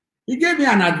 He gave me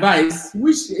an advice,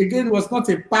 which again was not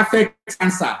a perfect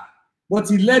answer, but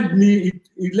he led me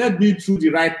through the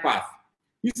right path.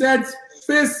 He said,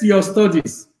 face your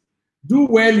studies, do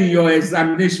well in your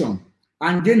examination,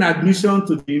 and gain admission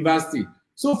to the university.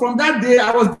 So from that day,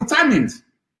 I was determined.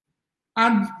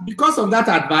 And because of that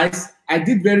advice, I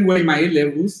did very well in my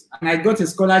A-levels, and I got a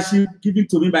scholarship given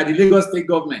to me by the Lagos State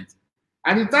government.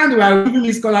 At the time they were giving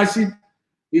me scholarship,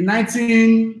 in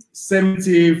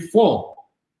 1974.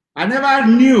 I never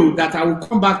knew that I would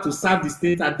come back to serve the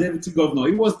state as deputy governor.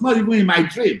 It was not even in my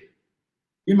dream,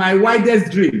 in my wildest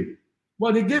dream.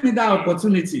 But they gave me that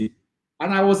opportunity,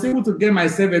 and I was able to get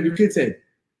myself educated.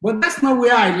 But that's not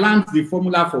where I learned the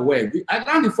formula for wealth. I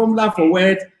learned the formula for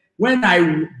wealth when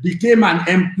I became an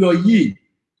employee,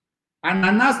 and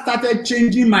I now started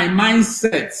changing my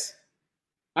mindset.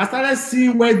 I started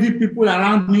seeing wealthy people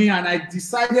around me, and I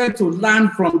decided to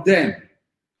learn from them.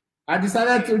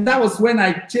 That was when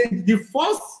I changed. The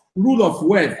first rule of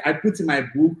wealth I put in my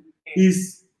book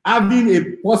is having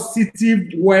a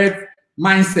positive wealth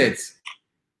mindset.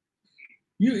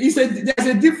 There's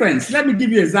a difference. Let me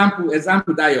give you example,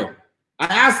 Dayo. I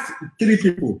asked 3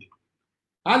 people,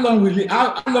 how long will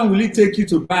it take you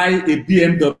to buy a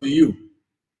BMW?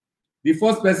 The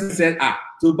first person said,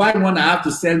 to buy one, I have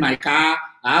to sell my car,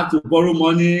 I have to borrow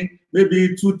money, maybe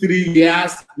 2-3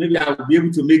 years, maybe I will be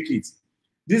able to make it.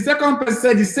 The second person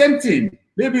said the same thing,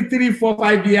 maybe 3, 4,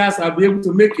 5 years, I'll be able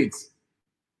to make it.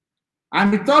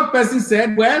 And the third person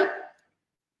said, well,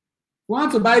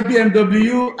 want to buy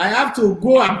BMW, I have to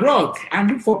go abroad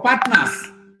and look for partners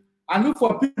and look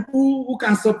for people who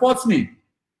can support me.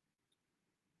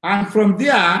 And from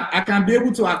there, I can be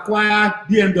able to acquire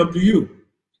BMW.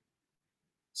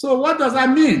 So what does that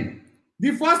mean?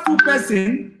 The first 2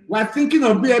 persons were thinking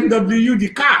of BMW, the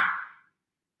car.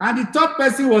 And the third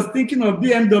person was thinking of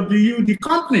BMW, the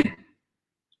company.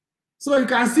 So you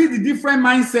can see the different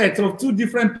mindset of 2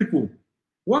 different people.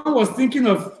 One was thinking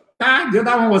of car, the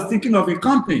other one was thinking of a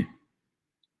company.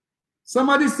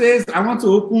 Somebody says, I want to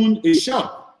open a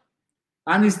shop,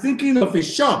 and he's thinking of a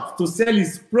shop to sell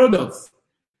his products.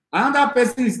 Another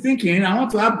person is thinking, I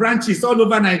want to have branches all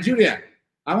over Nigeria.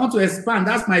 I want to expand.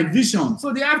 That's my vision.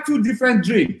 So they have 2 different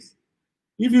dreams.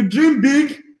 If you dream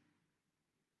big,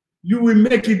 you will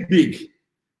make it big.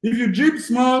 If you dream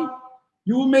small,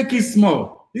 you will make it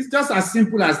small. It's just as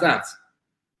simple as that.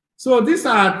 So these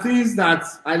are things that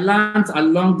I learned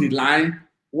along the line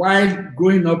while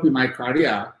growing up in my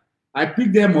career. I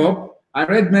picked them up, I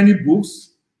read many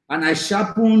books, and I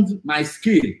sharpened my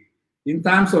skill in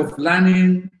terms of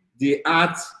learning the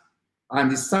art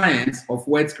and the science of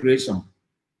wealth creation.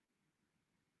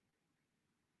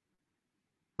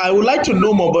 I would like to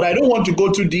know more, but I don't want to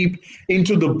go too deep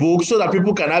into the book so that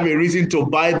people can have a reason to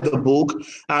buy the book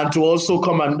and to also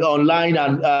come online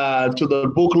and to the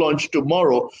book launch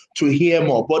tomorrow to hear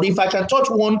more. But if I can touch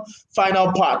one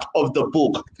final part of the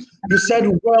book, you said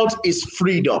wealth is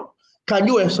freedom. Can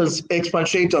you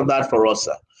expatiate on that for us,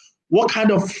 sir? What kind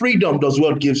of freedom does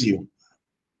wealth give you?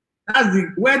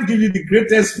 Wealth gives you the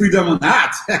greatest freedom on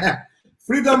earth.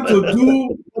 Freedom to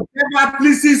do whatever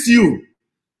pleases you.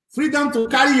 Freedom to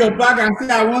carry your bag and say,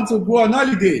 I want to go on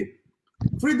holiday.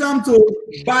 Freedom to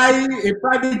buy a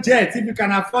private jet if you can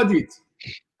afford it.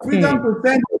 Freedom to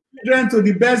send your children to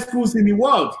the best schools in the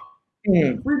world.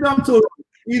 Freedom to,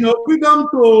 freedom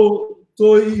to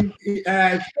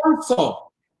sponsor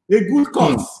a good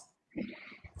cause.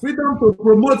 Freedom to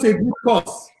promote a good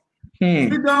cause.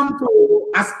 Freedom to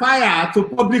aspire to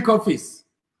public office.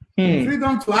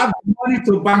 Freedom to have money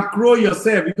to bankroll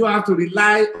yourself. You don't have to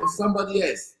rely on somebody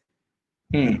else.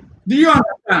 Do you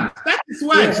understand? That is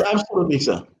why. Yes, absolutely,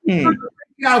 sir. Freedom to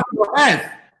take care of your health.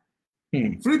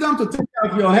 Freedom to take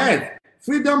care of your health.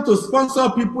 Freedom to sponsor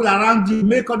people around you,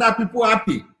 make other people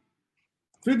happy.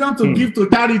 Freedom to give to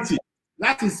charity.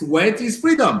 That is wealth, is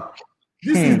freedom.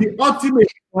 This is the ultimate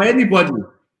for anybody.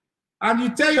 And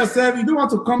you tell yourself you don't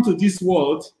want to come to this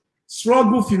world,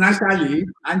 struggle financially,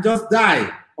 and just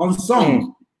die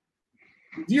unsung.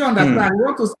 Do you understand? You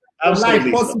want to spend your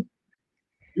life possible.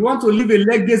 You want to leave a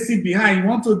legacy behind. You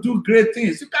want to do great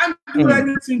things. You can't do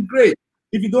anything great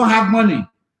if you don't have money.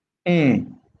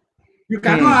 You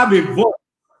cannot have a vote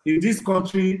in this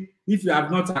country if you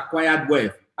have not acquired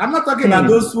wealth. I'm not talking about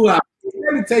those who are.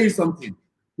 Let me tell you something.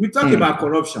 We talk about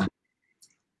corruption.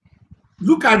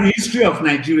 Look at the history of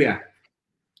Nigeria.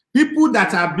 People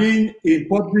that have been in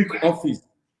public office.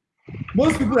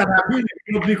 Most people that have been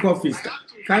in public office.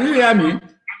 Can you hear me?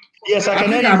 Yes, I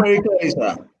can hear you very clearly,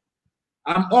 sir.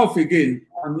 I'm off again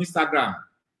on Instagram.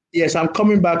 Yes, I'm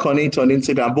coming back on it on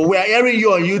Instagram, but we are hearing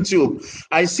you on YouTube.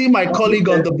 I see my colleague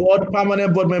on the board,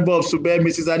 permanent board member of Subeb,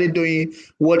 Mrs. Adedoyin,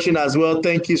 watching as well.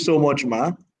 Thank you so much,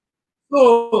 ma.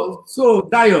 So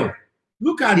Dayo,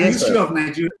 look at the history of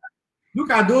Nigeria.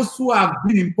 Look at those who have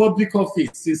been in public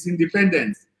office since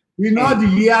independence. We know the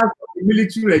years of the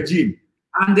military regime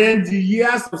and then the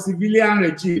years of civilian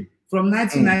regime from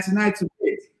 1999 to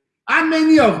date. How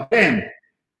many of them,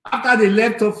 after they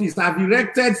left office, have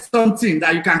erected something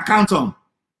that you can count on?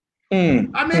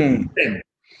 How many of them?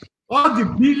 All the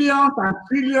billions and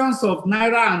trillions of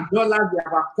naira and dollars they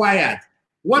have acquired,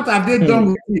 what have they done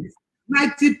with it?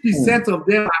 90% of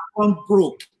them have gone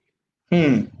broke.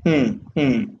 They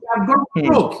have gone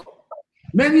broke.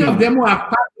 Many of them who have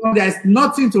passed on, there is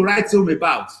nothing to write home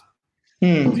about.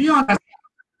 Do you understand?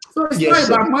 So it's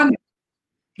not about money.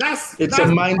 That's a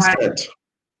mindset.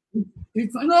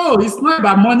 It's not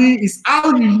about money. It's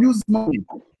how you use money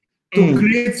to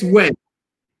create wealth.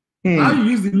 How you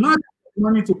use not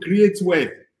money to create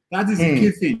wealth. That is the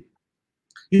key thing.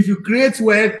 If you create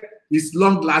wealth, it's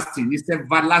long-lasting. It's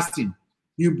everlasting.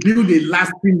 You build a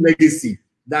lasting legacy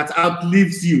that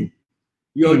outlives you.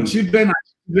 Your children and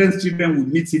children's children will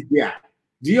meet it there.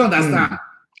 Do you understand?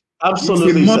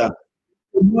 Absolutely, it's sir.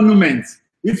 A monument.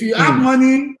 If you have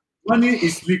money, money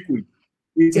is liquid.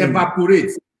 It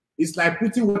evaporates. It's like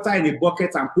putting water in a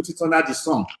bucket and put it under the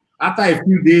sun. After a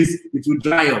few days, it will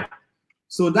dry up.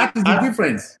 So that is the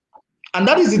difference. And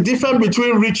that is the difference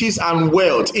between riches and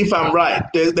wealth, if I'm right.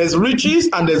 There's riches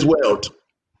and there's wealth.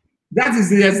 That is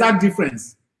the exact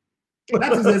difference.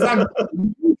 That is the exact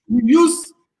you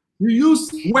use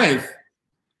wealth.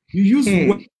 You use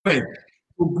wealth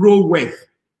to grow wealth.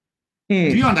 Do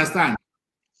you understand?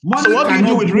 Money so what do you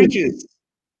do with riches?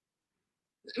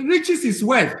 Riches is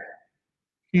wealth.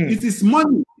 It is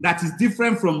money that is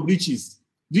different from riches.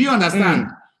 Do you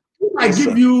understand? If I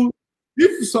give you,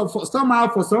 somehow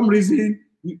for some reason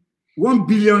 1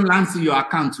 billion lands in your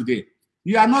account today,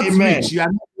 you are not rich. You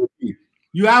are not rich.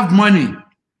 You have money.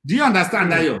 Do you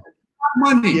understand that? You have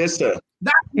money. Yes, sir.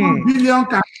 That 1 billion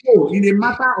can go in a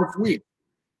matter of weeks.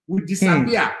 Will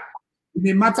disappear in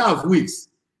a matter of weeks.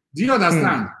 Do you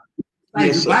understand? Like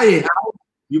yes, you buy a house,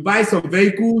 you buy some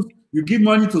vehicles, you give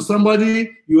money to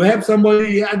somebody, you help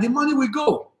somebody, and the money will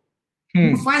go.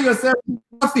 You find yourself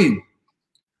nothing.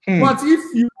 But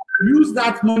if you use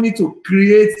that money to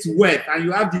create wealth, and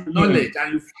you have the knowledge,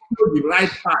 and you follow the right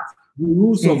path, the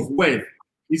rules of wealth,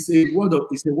 it's a word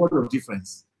of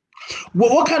difference.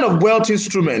 What kind of wealth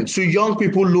instruments do young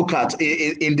people look at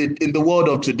in the world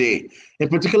of today, in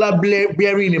particular,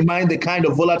 bearing in mind the kind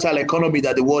of volatile economy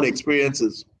that the world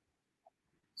experiences?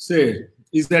 Say,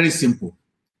 it's very simple.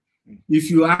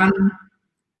 If you earn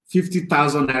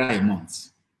 50,000 naira a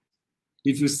month,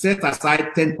 if you set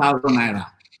aside 10,000 naira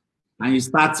and you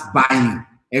start buying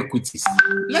equities,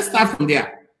 let's start from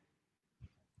there.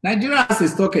 Nigeria has a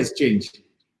stock exchange.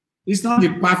 It's not the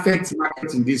perfect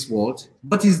market in this world,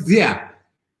 but it's there.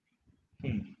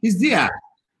 It's there.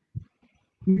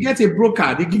 You get a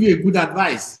broker, they give you a good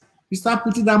advice. You start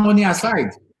putting that money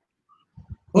aside.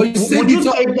 Or you would you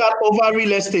take that over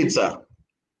real estate, sir?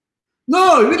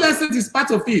 No, real estate is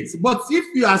part of it. But if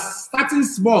you are starting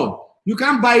small, you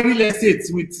can't buy real estate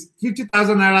with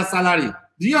 50,000 naira salary.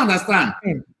 Do you understand?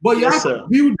 But you have to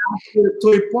build to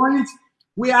a point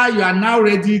where you are now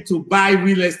ready to buy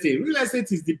real estate. Real estate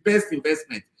is the best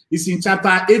investment. It's in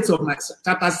chapter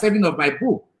 7 of my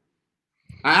book.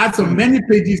 I had so many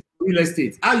pages on real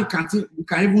estate. How you can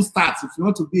even start if you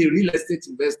want to be a real estate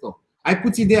investor. I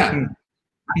put it there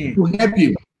to help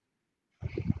you.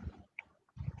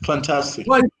 Fantastic.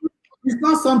 But it's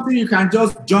not something you can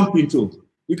just jump into.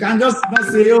 You can just not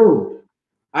say, oh,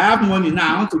 I have money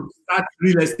now, I want to start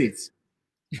real estate.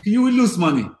 You will lose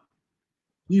money.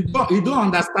 You don't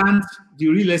understand the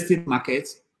real estate market.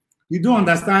 You don't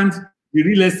understand the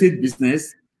real estate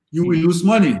business. You will lose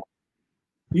money.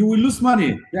 You will lose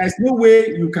money. There is no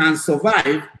way you can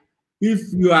survive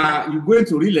if you go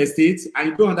into real estate and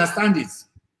you don't understand it.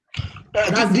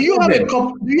 Do you have a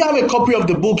copy of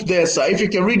the book there, sir? If you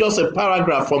can read us a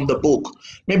paragraph from the book,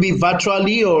 maybe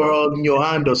virtually or on your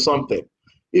hand or something.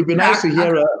 It'd be nice to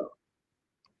hear.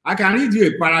 I can read you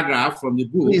a paragraph from the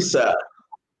book. Please, sir.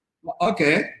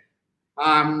 Okay.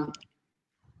 Let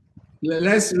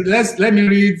me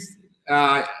read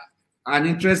an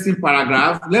interesting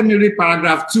paragraph. Let me read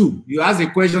paragraph 2. You asked a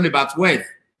question about wealth.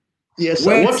 Yes,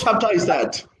 sir. What chapter is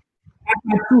that?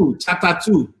 Chapter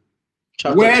 2.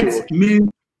 Wealth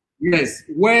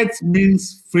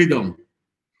means freedom.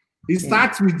 It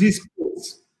starts with this quote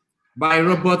by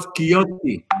Robert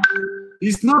Kiyosaki.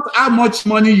 It's not how much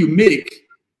money you make,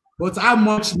 but how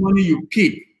much money you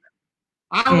keep.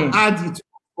 How hard it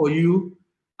for you,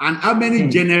 and how many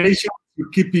generations you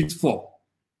keep it for.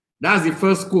 That's the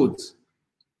first quote.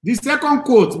 The second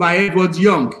quote by Edward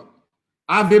Young.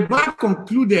 Avebar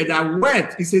concluded that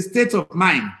wealth is a state of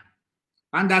mind,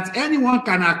 and that anyone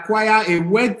can acquire a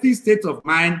wealthy state of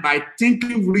mind by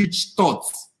thinking rich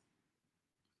thoughts.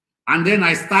 And then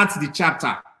I start the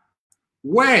chapter.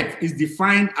 Wealth is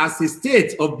defined as a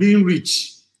state of being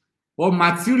rich or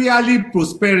materially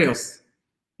prosperous.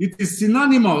 It is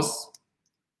synonymous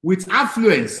with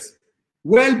affluence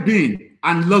well-being,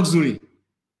 and luxury.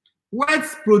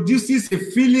 Wealth produces a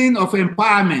feeling of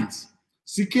empowerment,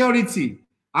 security,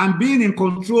 and being in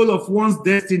control of one's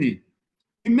destiny.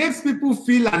 It makes people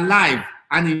feel alive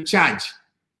and in charge.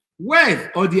 Wealth,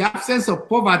 or the absence of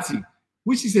poverty,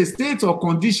 which is a state or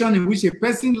condition in which a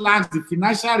person lacks the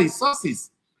financial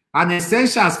resources and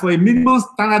essentials for a minimum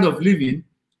standard of living,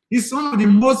 is one of the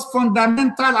most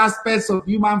fundamental aspects of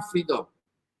human freedom.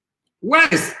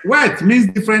 Wealth means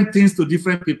different things to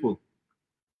different people.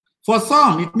 For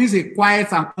some, it means a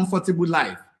quiet and comfortable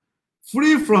life,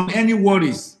 free from any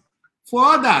worries. For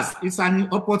others, it's an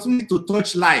opportunity to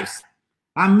touch lives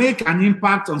and make an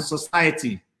impact on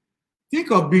society.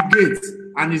 Think of Bill Gates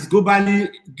and his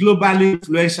globally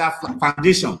influential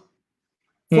foundation.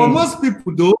 For most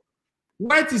people, though,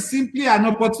 wealth is simply an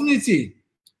opportunity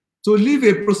to live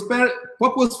a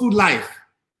purposeful life.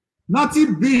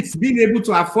 Nothing beats being able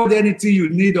to afford anything you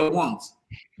need or want.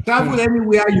 Travel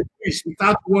anywhere you wish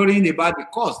without worrying about the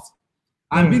cost,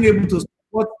 and being able to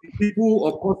support the people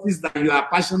or causes that you are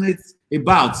passionate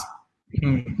about.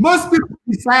 Most people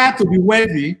desire to be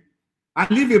wealthy and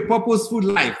live a purposeful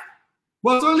life,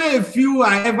 but only a few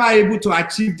are ever able to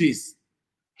achieve this.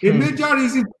 A major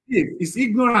reason for this is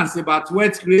ignorance about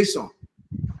wealth creation.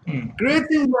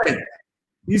 Creating wealth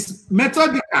is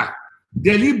methodical,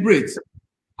 deliberate,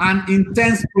 and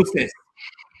intense process.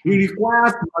 It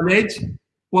requires knowledge,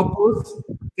 purpose,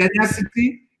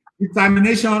 tenacity,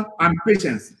 determination, and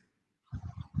patience.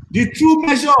 The true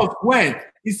measure of wealth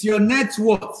is your net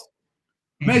worth,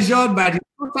 measured by the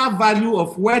total value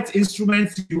of wealth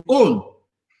instruments you own.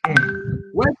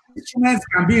 Wealth instruments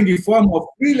can be in the form of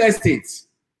real estate,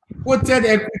 quoted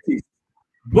equities,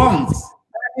 bonds,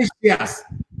 shares,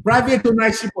 private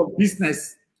ownership of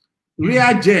business,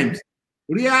 rare gems,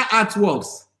 rare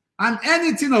artworks, and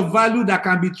anything of value that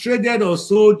can be traded or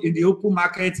sold in the open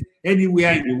market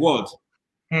anywhere in the world.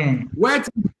 Wealth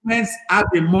instruments have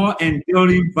a more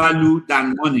enduring value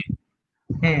than money.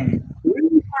 Real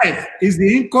wealth is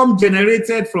the income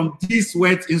generated from these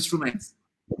wealth instruments.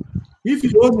 If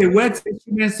you own a wealth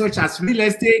instrument such as real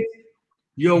estate,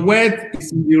 your wealth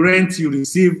is in the rent you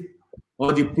receive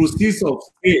or the proceeds of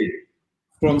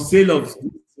sale of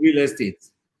real estate.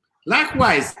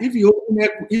 Likewise, if you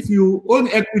own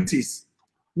equities,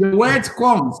 your wealth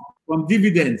comes from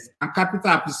dividends and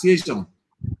capital appreciation.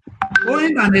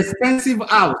 Owning an expensive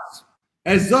house,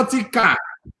 exotic car,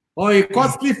 or a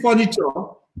costly furniture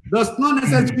does not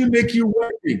necessarily make you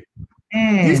wealthy.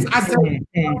 These assets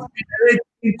generate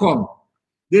income.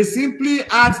 They simply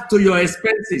add to your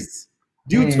expenses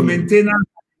due to maintenance and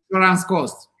insurance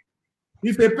costs.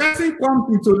 If a person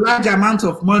comes into large amounts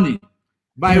of money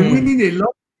by winning a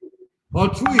lot,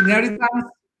 or through inheritance,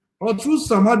 or through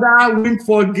some other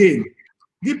windfall gain,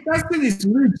 the person is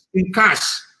rich in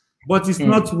cash, but is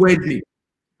not wealthy.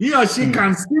 He or she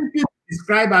can simply be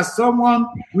described as someone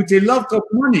with a lot of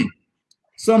money.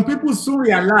 Some people soon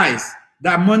realize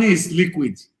that money is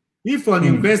liquid. If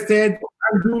uninvested or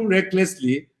handled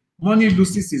recklessly, money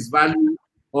loses its value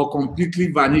or completely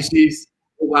vanishes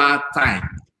over time.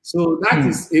 So that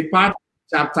is a part of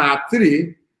chapter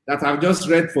 3 that I've just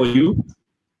read for you.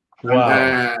 Wow.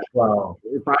 And, Wow.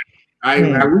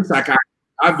 I wish I could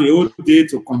have the whole day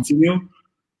to continue.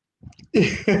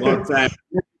 But let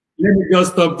me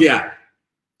just stop there.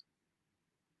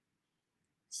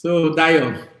 So,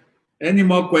 Dio, any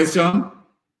more question?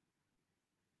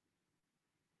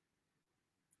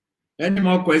 Any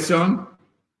more question?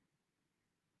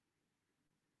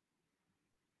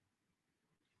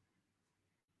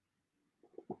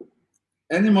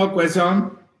 Any more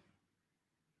question?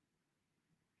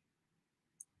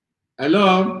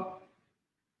 Hello?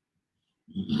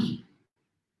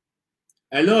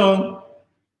 Hello?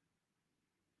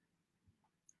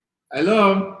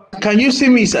 Hello? Can you see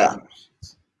me, sir?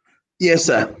 Yes,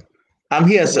 sir. I'm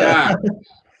here, sir. Yeah.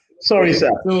 Sorry,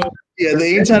 sir. So, yeah,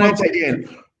 the internet again.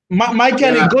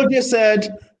 Michael Igoje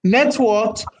said net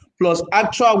worth plus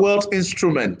actual wealth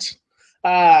instrument.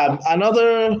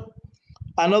 Another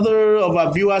of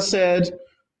our viewers said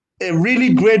a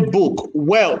really great book,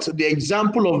 Wealth, the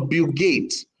example of Bill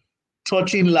Gates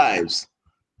touching lives.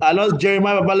 I know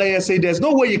Jeremiah Babalaya said there's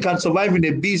no way you can survive in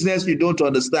a business you don't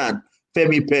understand.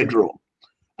 Femi Pedro.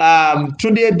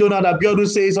 Tunde Donald Abiodun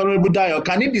says, Honorable Dio,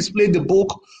 can you display the book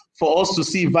for us to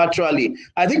see virtually?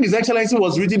 I think His Excellency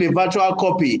was reading a virtual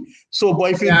copy. So,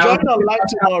 but if you join online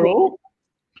tomorrow,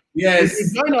 yes,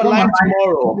 if you join online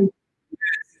tomorrow,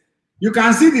 you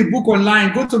can see the book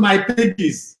online. Go to my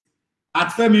pages at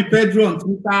Femi Pedro on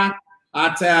Twitter,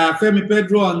 at Femi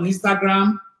Pedro on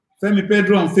Instagram, Femi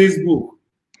Pedro on Facebook.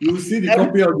 You will see the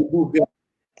copy of the book there.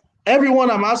 Everyone,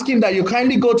 I'm asking that you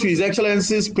kindly go to His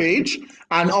Excellency's page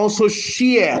and also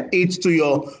share it to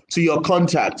your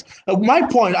contact. My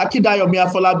point, Akindayo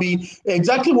Afolabi,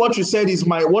 exactly what you said is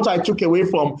what I took away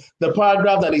from the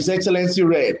paragraph that His Excellency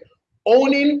read.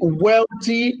 Owning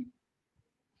wealthy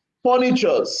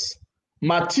furnitures,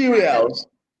 materials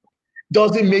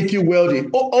doesn't make you wealthy.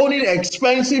 Owning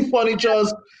expensive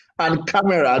furnitures and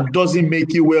camera doesn't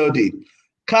make you wealthy.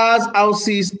 Cars,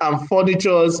 houses, and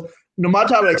furnitures, no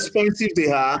matter how expensive they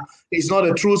are, is not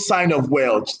a true sign of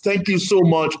wealth. Thank you so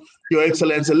much, Your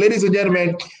Excellency. Ladies and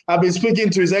gentlemen, I've been speaking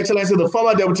to His Excellency, the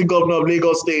former Deputy Governor of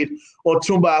Lagos State,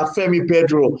 Otumba Femi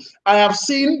Pedro. I have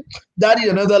seen that in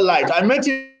another light. I met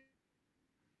him.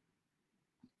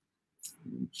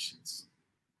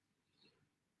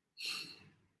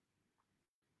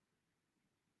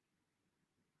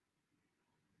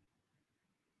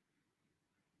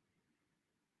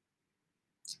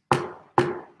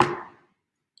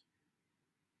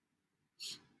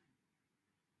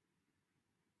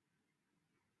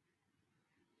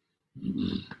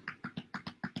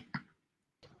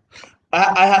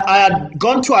 I had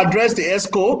gone to address the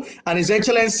ESCO, and His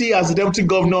Excellency, as the Deputy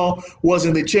Governor, was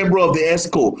in the chamber of the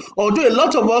ESCO. Although a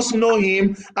lot of us know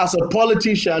him as a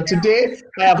politician, today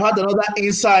I have had another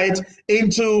insight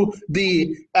into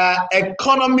the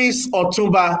economist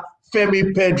Otumba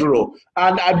Femi Pedro.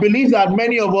 And I believe that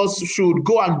many of us should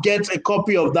go and get a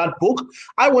copy of that book.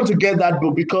 I want to get that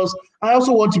book because I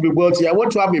also want to be wealthy. I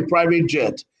want to have a private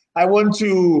jet. I want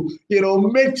to,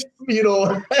 make,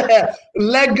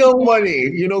 legal money,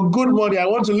 good money. I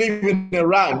want to live in a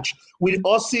ranch with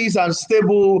horses and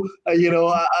stable, You're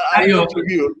on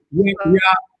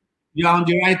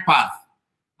the right path.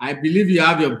 I believe you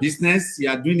have your business. You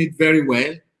are doing it very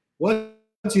well. What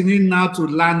you need now to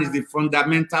learn is the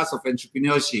fundamentals of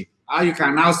entrepreneurship. How you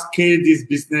can now scale this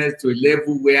business to a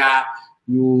level where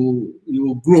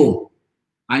you grow.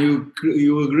 And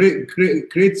you will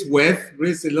create wealth,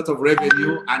 raise a lot of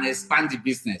revenue, and expand the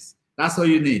business. That's all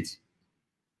you need.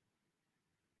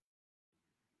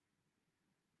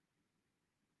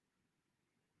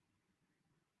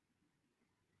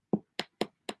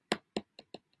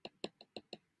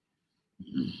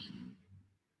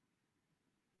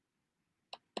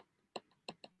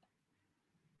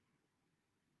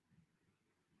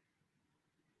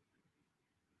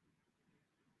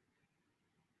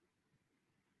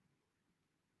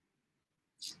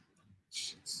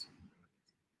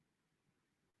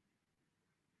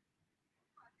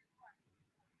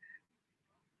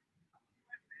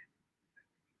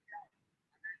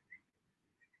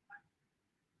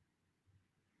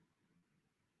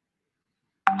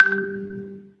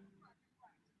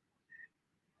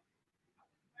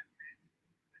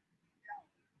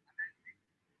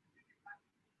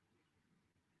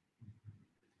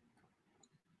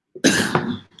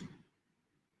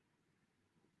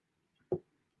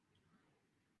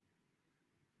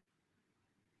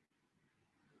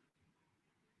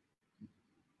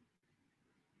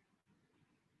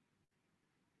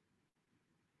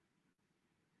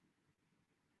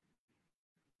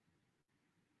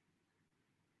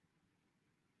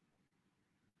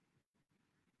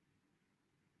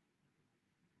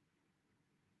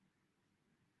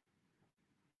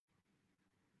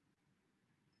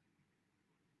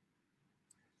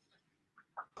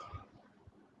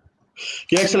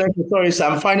 Your Excellency, sorry, sir,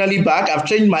 I'm finally back. I've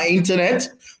changed my internet.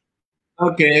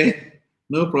 Okay,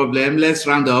 no problem. Let's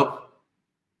round up.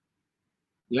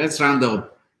 We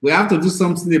have to do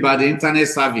something about the internet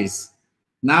service.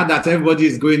 Now that everybody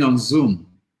is going on Zoom,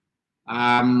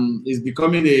 it's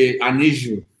becoming an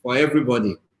issue for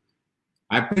everybody.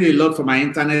 I pay a lot for my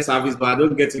internet service, but I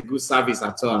don't get a good service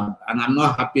at all, and I'm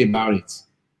not happy about it.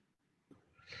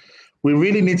 We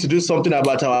really need to do something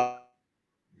about our...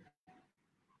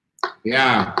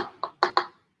 Yeah.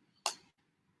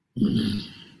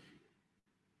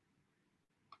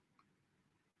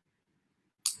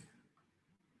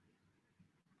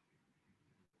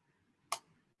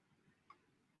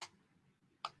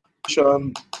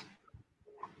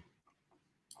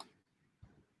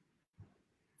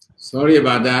 Sorry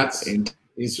about that.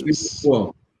 It's really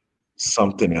poor.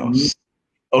 Something else.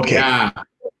 Okay. Yeah.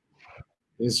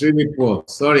 It's really poor.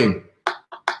 Sorry.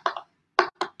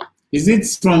 Is it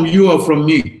from you or from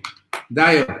me?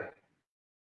 Dio.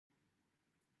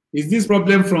 Is this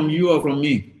problem from you or from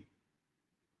me?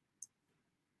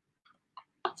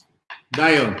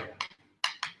 Dio.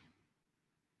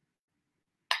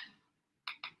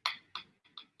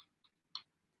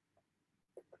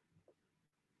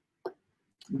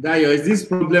 Dio, is this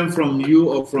problem from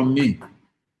you or from me?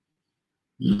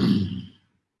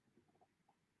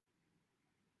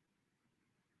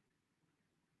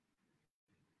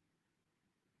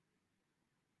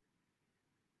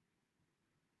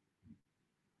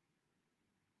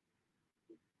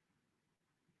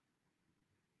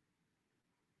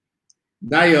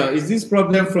 Dayo, is this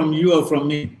problem from you or from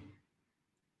me?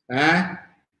 Eh?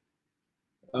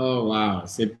 Oh, wow.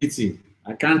 It's a pity.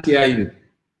 I can't hear you.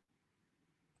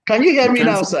 Can you hear me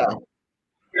now, sir?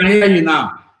 I can hear you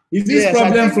now. Is this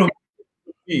problem from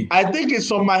me? I think it's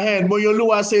from my hand.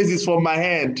 Moyoluwa says it's from my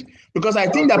hand because I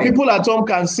think that people at home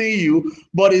can see you,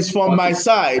 but it's from my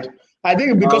side. I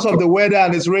think because of the weather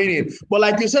and it's raining. But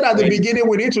like you said at the beginning,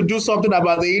 we need to do something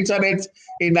about the internet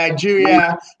in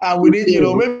Nigeria, and we need,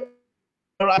 maybe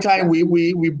around time we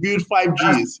build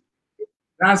 5Gs.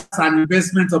 That's an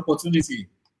investment opportunity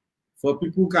for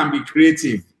people who can be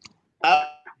creative.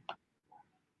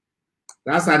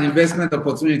 That's an investment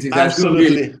opportunity.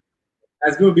 Absolutely.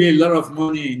 There's going to be a lot of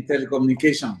money in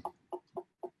telecommunication.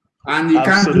 And you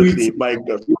can't do it. My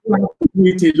God. You can't do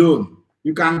it alone.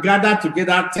 You can gather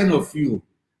together 10 of you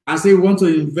and say you want to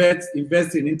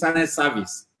invest in internet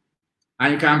service.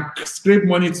 And you can scrape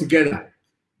money together.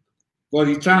 But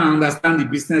you try and understand the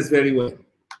business very well.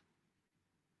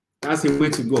 That's a way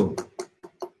to go.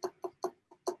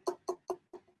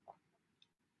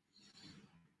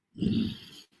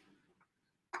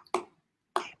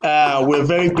 We're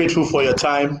very grateful for your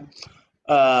time.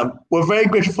 We're very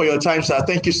grateful for your time, sir.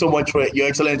 Thank you so much for your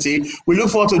excellency. We look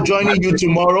forward to joining you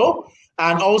tomorrow.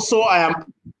 And also, I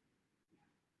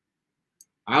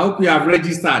hope you have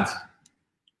registered.